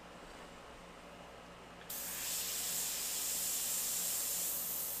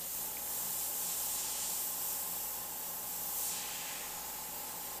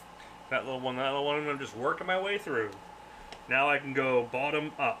 That little one, I'm just working my way through. Now I can go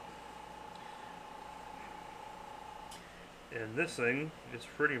bottom up. And this thing is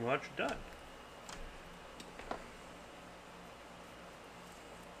pretty much done.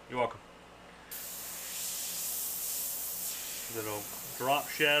 You're welcome. Little drop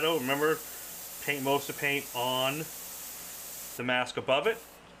shadow. Remember, paint most of the paint on the mask above it.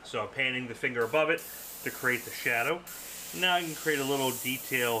 So I'm painting the finger above it to create the shadow. Now I can create a little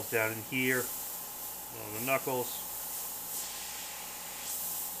detail down in here on the knuckles.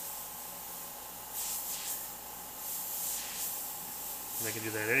 And I can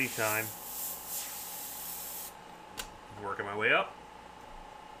do that anytime. Working my way up.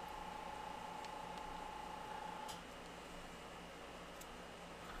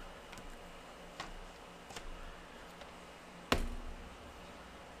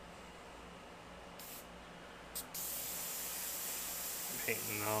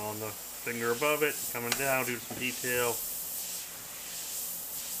 Painting on the finger above it, coming down, doing some detail.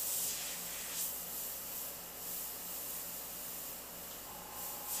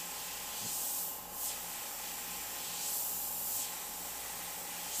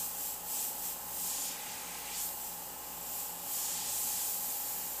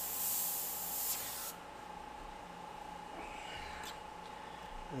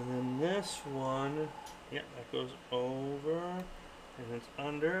 And then this one, yeah, that goes over, and it's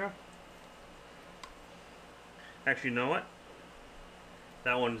under. Actually, you know what?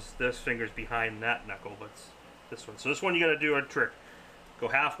 That one's, this finger's behind that knuckle, but it's this one. So this one you gotta do a trick. Go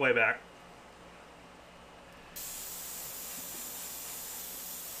halfway back.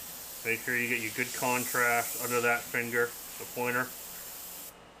 Make sure you get your good contrast under that finger, the pointer.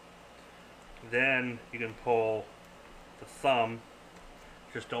 Then you can pull the thumb.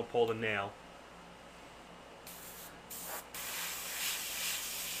 Just don't pull the nail.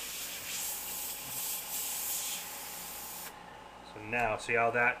 So now, see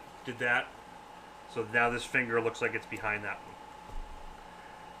how that did that? So now this finger looks like it's behind that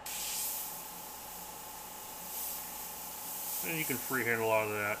one. And you can freehand a lot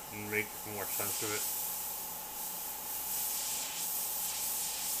of that and make more sense of it.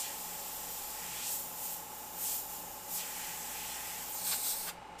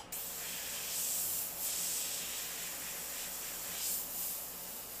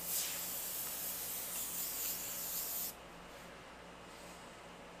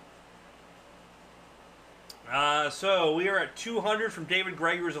 So we are at 200 from David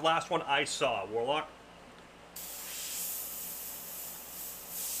Gregory, was the last one I saw. Warlock.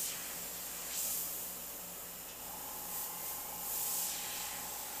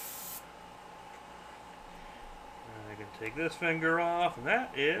 I can take this finger off, and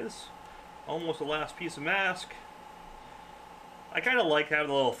that is almost the last piece of mask. I kind of like having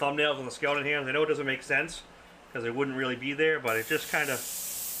the little thumbnails on the skeleton hands. I know it doesn't make sense because it wouldn't really be there, but it just kind of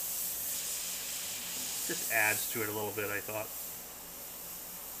just adds to it a little bit, I thought.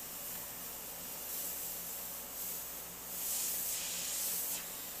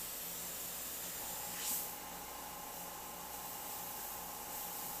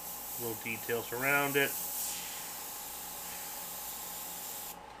 Little details around it.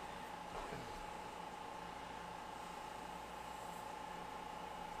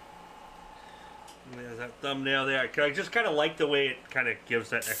 And there's that thumbnail there. I just kind of like the way it kind of gives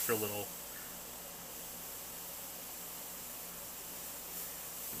that extra little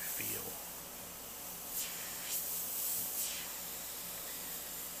feel.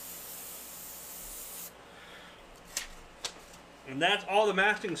 And that's all the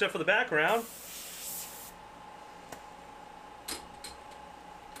masking except for the background.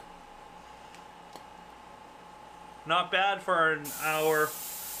 Not bad for an hour.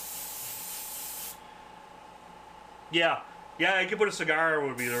 Yeah, I could put a cigar,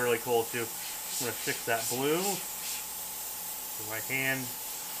 would be really cool too. I'm gonna fix that blue with my hand.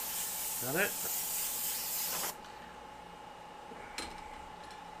 Got it?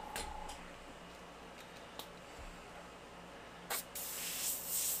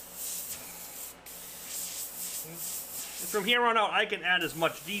 From here on out, I can add as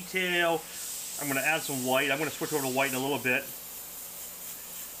much detail. I'm going to add some white. I'm going to switch over to white in a little bit.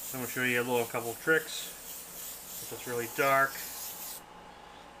 I'm going to show you a couple of tricks. If it's really dark.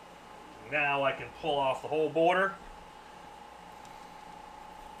 Now I can pull off the whole border.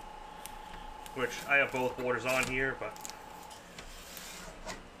 Which I have both borders on here, but...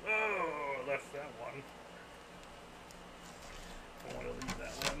 Oh, I left that one. I want to leave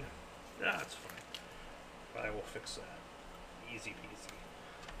that one. That's fine. But I will fix that. Easy peasy.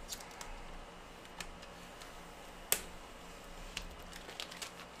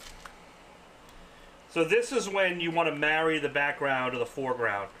 So this is when you want to marry the background to the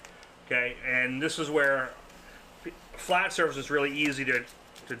foreground, okay? And this is where flat surface is really easy to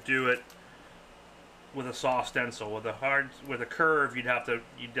do it with a soft stencil. With a curve, you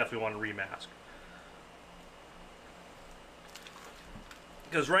definitely want to remask.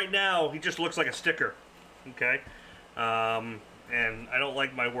 Because right now he just looks like a sticker, okay? And I don't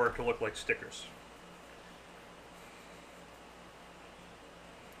like my work to look like stickers.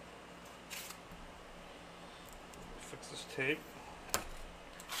 Fix this tape.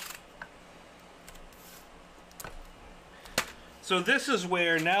 So this is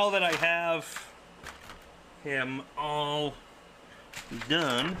where, now that I have him all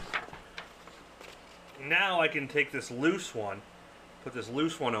done, now I can take this loose one, put this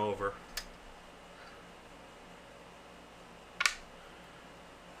loose one over.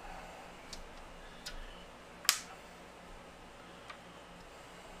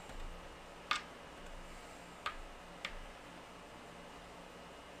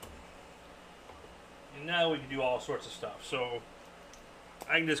 And now we can do all sorts of stuff. So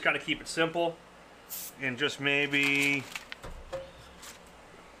I can just kind of keep it simple and just maybe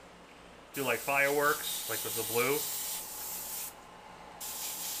do like fireworks, like with the blue.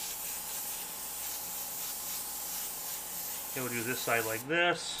 And we'll do this side like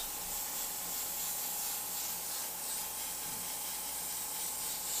this.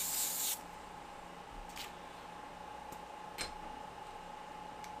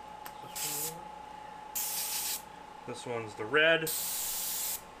 This one's the red.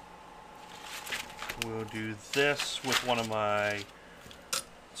 We'll do this with one of my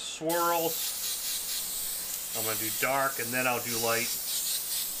swirls. I'm going to do dark and then I'll do light.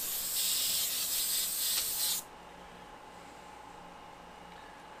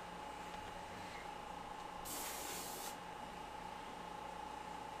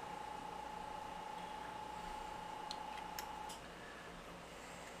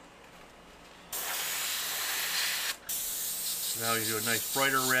 Now you do a nice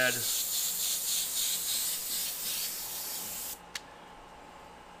brighter red.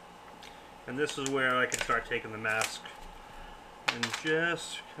 And this is where I can start taking the mask and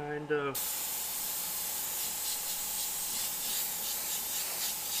just kind of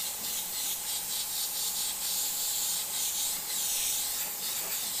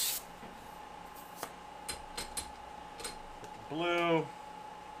blue.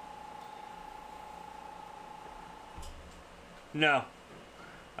 No.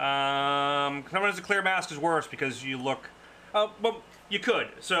 Sometimes a clear mask is worse because you look... well, you could.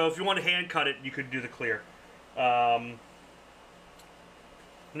 So if you want to hand cut it, you could do the clear. No,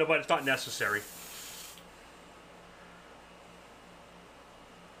 but it's not necessary.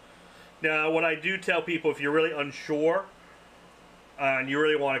 Now, what I do tell people, if you're really unsure, and you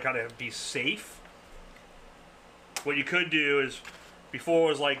really want to kind of be safe, what you could do is, before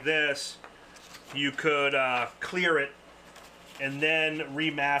it was like this, you could clear it and then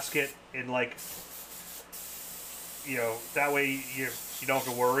remask it in, like, you know, that way you don't have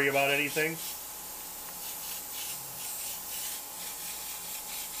to worry about anything.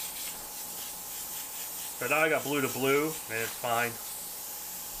 So now I got blue to blue, and it's fine.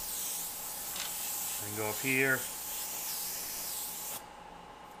 And go up here.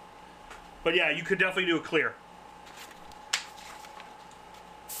 But yeah, you could definitely do a clear.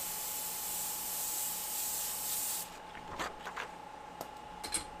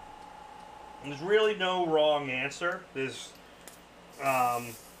 There's really no wrong answer. There's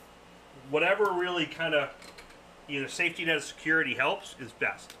whatever really kind of either safety net or security helps is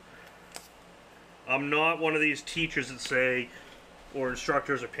best. I'm not one of these teachers that say, or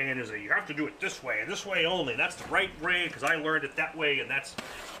instructors or painters that you have to do it this way and this way only. That's the right way because I learned it that way and that's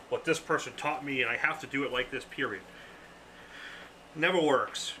what this person taught me and I have to do it like this, period. Never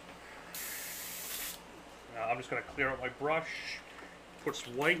works. Now I'm just going to clear out my brush. Put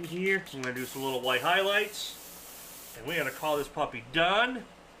some white in here. I'm going to do some little white highlights. And we're going to call this puppy done.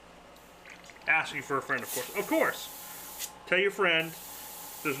 Asking for a friend, of course. Of course. Tell your friend.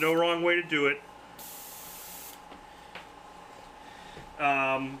 There's no wrong way to do it.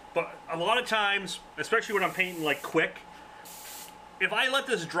 But a lot of times, especially when I'm painting like quick, if I let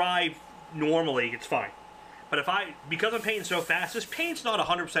this dry normally, it's fine. But because I'm painting so fast, this paint's not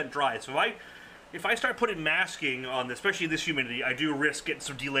 100% dry. So if I start putting masking on this, especially this humidity, I do risk getting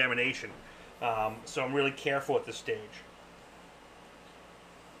some delamination. So I'm really careful at this stage.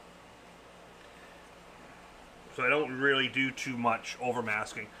 So I don't really do too much over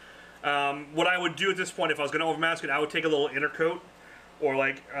masking. What I would do at this point, if I was going to over mask it, I would take a little inner coat. Or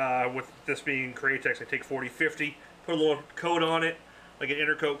like with this being Createx, I take 40-50, put a little coat on it, like an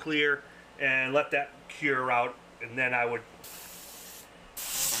inner coat clear, and let that cure out. And then I would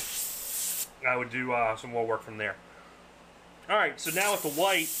do some more work from there. Alright, so now with the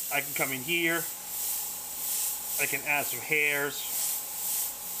white, I can come in here. I can add some hairs.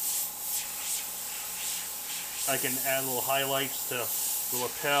 I can add little highlights to the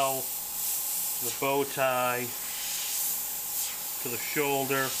lapel, the bow tie. to the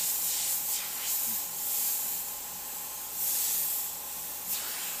shoulder.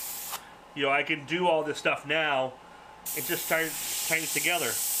 You know, I can do all this stuff now and just tighten it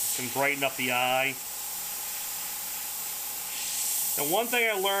together. Can brighten up the eye. And one thing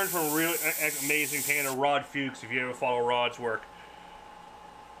I learned from a really amazing painter, Rod Fuchs, if you ever follow Rod's work,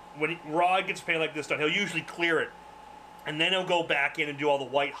 when Rod gets paint like this done, he'll usually clear it, and then he'll go back in and do all the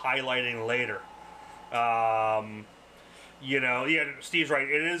white highlighting later. You know, yeah, Steve's right.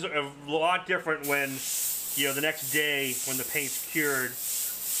 It is a lot different when, you know, the next day when the paint's cured,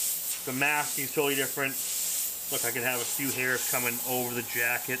 the masking's totally different. Look, I can have a few hairs coming over the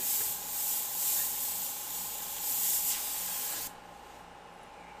jacket.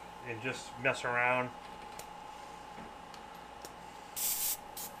 And just mess around.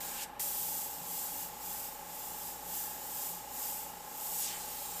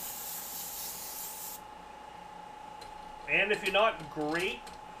 And if you're not great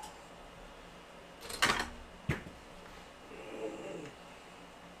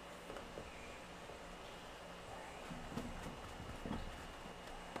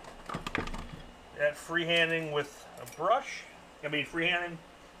at freehanding with a brush, freehanding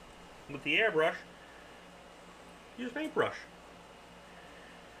with the airbrush, use paintbrush.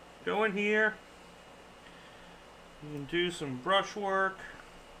 Go in here, you can do some brush work.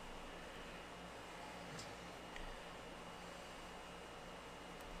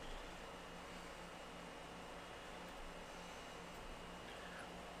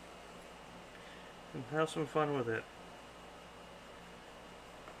 And have some fun with it.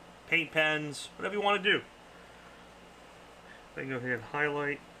 Paint pens, whatever you want to do. I can go ahead and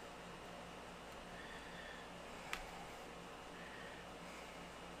highlight.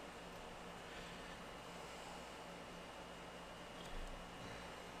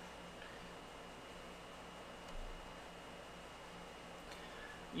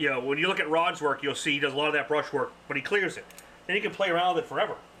 You know, when you look at Rod's work, you'll see he does a lot of that brush work, but he clears it. Then he can play around with it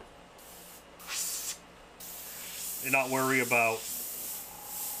forever. And not worry about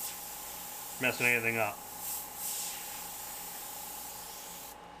messing anything up.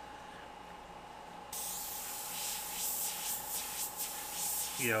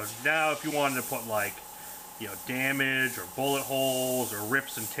 You know, now if you wanted to put like, you know, damage or bullet holes or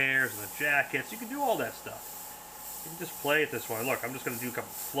rips and tears in the jackets, you can do all that stuff. You can just play it this way. Look, I'm just going to do a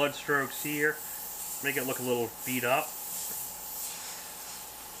couple flood strokes here, make it look a little beat up.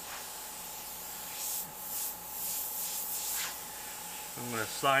 I'm going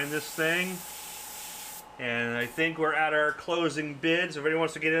to sign this thing, and I think we're at our closing bids. If anyone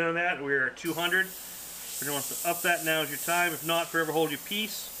wants to get in on that, we're at 200. If anyone wants to up that, now is your time. If not, forever hold your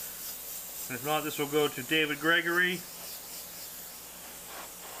peace. And if not, this will go to David Gregory.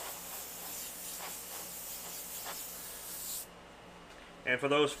 And for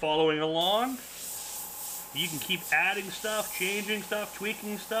those following along, you can keep adding stuff, changing stuff,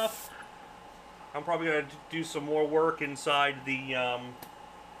 tweaking stuff. I'm probably going to do some more work inside the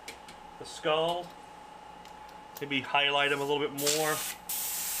skull. Maybe highlight them a little bit more.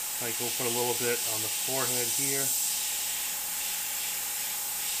 Like we'll put a little bit on the forehead here.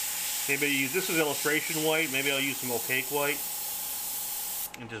 Maybe use this as illustration white. Maybe I'll use some opaque white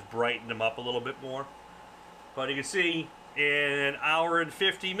and just brighten them up a little bit more. But you can see in an hour and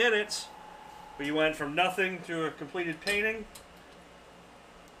 50 minutes, we went from nothing to a completed painting.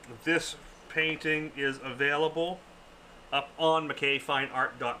 This painting is available up on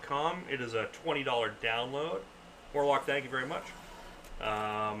McKayFineArt.com. It is a $20 download. Warlock, thank you very much.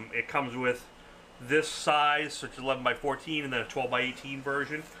 It comes with this size, which is 11 by 14, and then a 12 by 18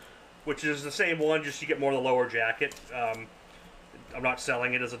 version, which is the same one, just you get more of the lower jacket. I'm not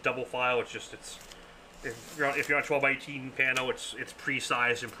selling it as a double file. It's just if you're on 12 by 18 pano, it's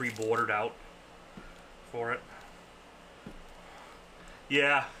pre-sized and pre-bordered out for it.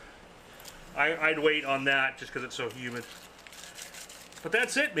 Yeah. I'd wait on that just because it's so humid. But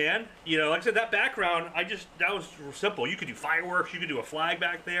that's it, man. You know, like I said, that background, that was simple. You could do fireworks, you could do a flag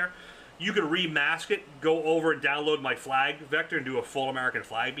back there. You could remask it, go over and download my flag vector and do a full American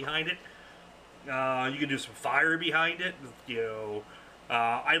flag behind it. You can do some fire behind it. You know,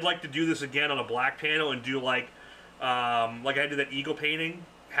 I'd like to do this again on a black panel and do like I did that eagle painting,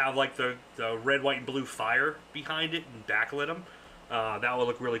 have like the red, white, and blue fire behind it and backlit them. That would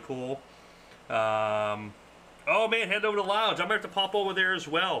look really cool. Oh man, head over to the lounge. I'm going to have to pop over there as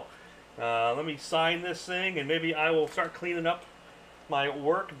well. Let me sign this thing, and maybe I will start cleaning up my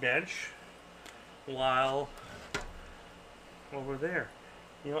workbench while over there.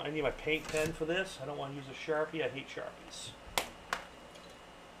 You know, I need my paint pen for this. I don't want to use a Sharpie. I hate Sharpies.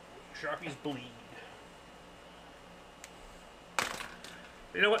 Sharpies bleed.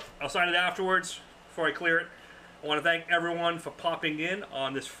 You know what? I'll sign it afterwards before I clear it. I want to thank everyone for popping in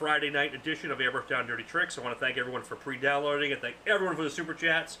on this Friday night edition of Airbrush Down Dirty Tricks. I want to thank everyone for pre-downloading and thank everyone for the super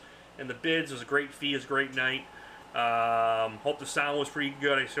chats and the bids. It was a great fee. It was a great night. Hope the sound was pretty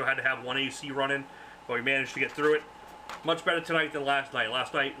good. I still had to have one AC running, but we managed to get through it. Much better tonight than last night.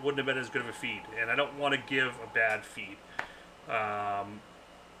 Last night wouldn't have been as good of a feed, and I don't want to give a bad feed.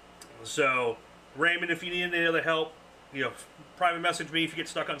 So, Raymond, if you need any other help, you know, private message me if you get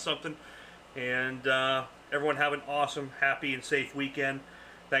stuck on something. And everyone have an awesome, happy, and safe weekend.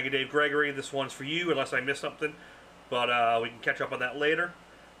 Thank you, Dave Gregory. This one's for you, unless I missed something. But we can catch up on that later.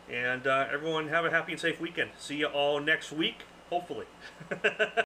 And everyone have a happy and safe weekend. See you all next week, hopefully.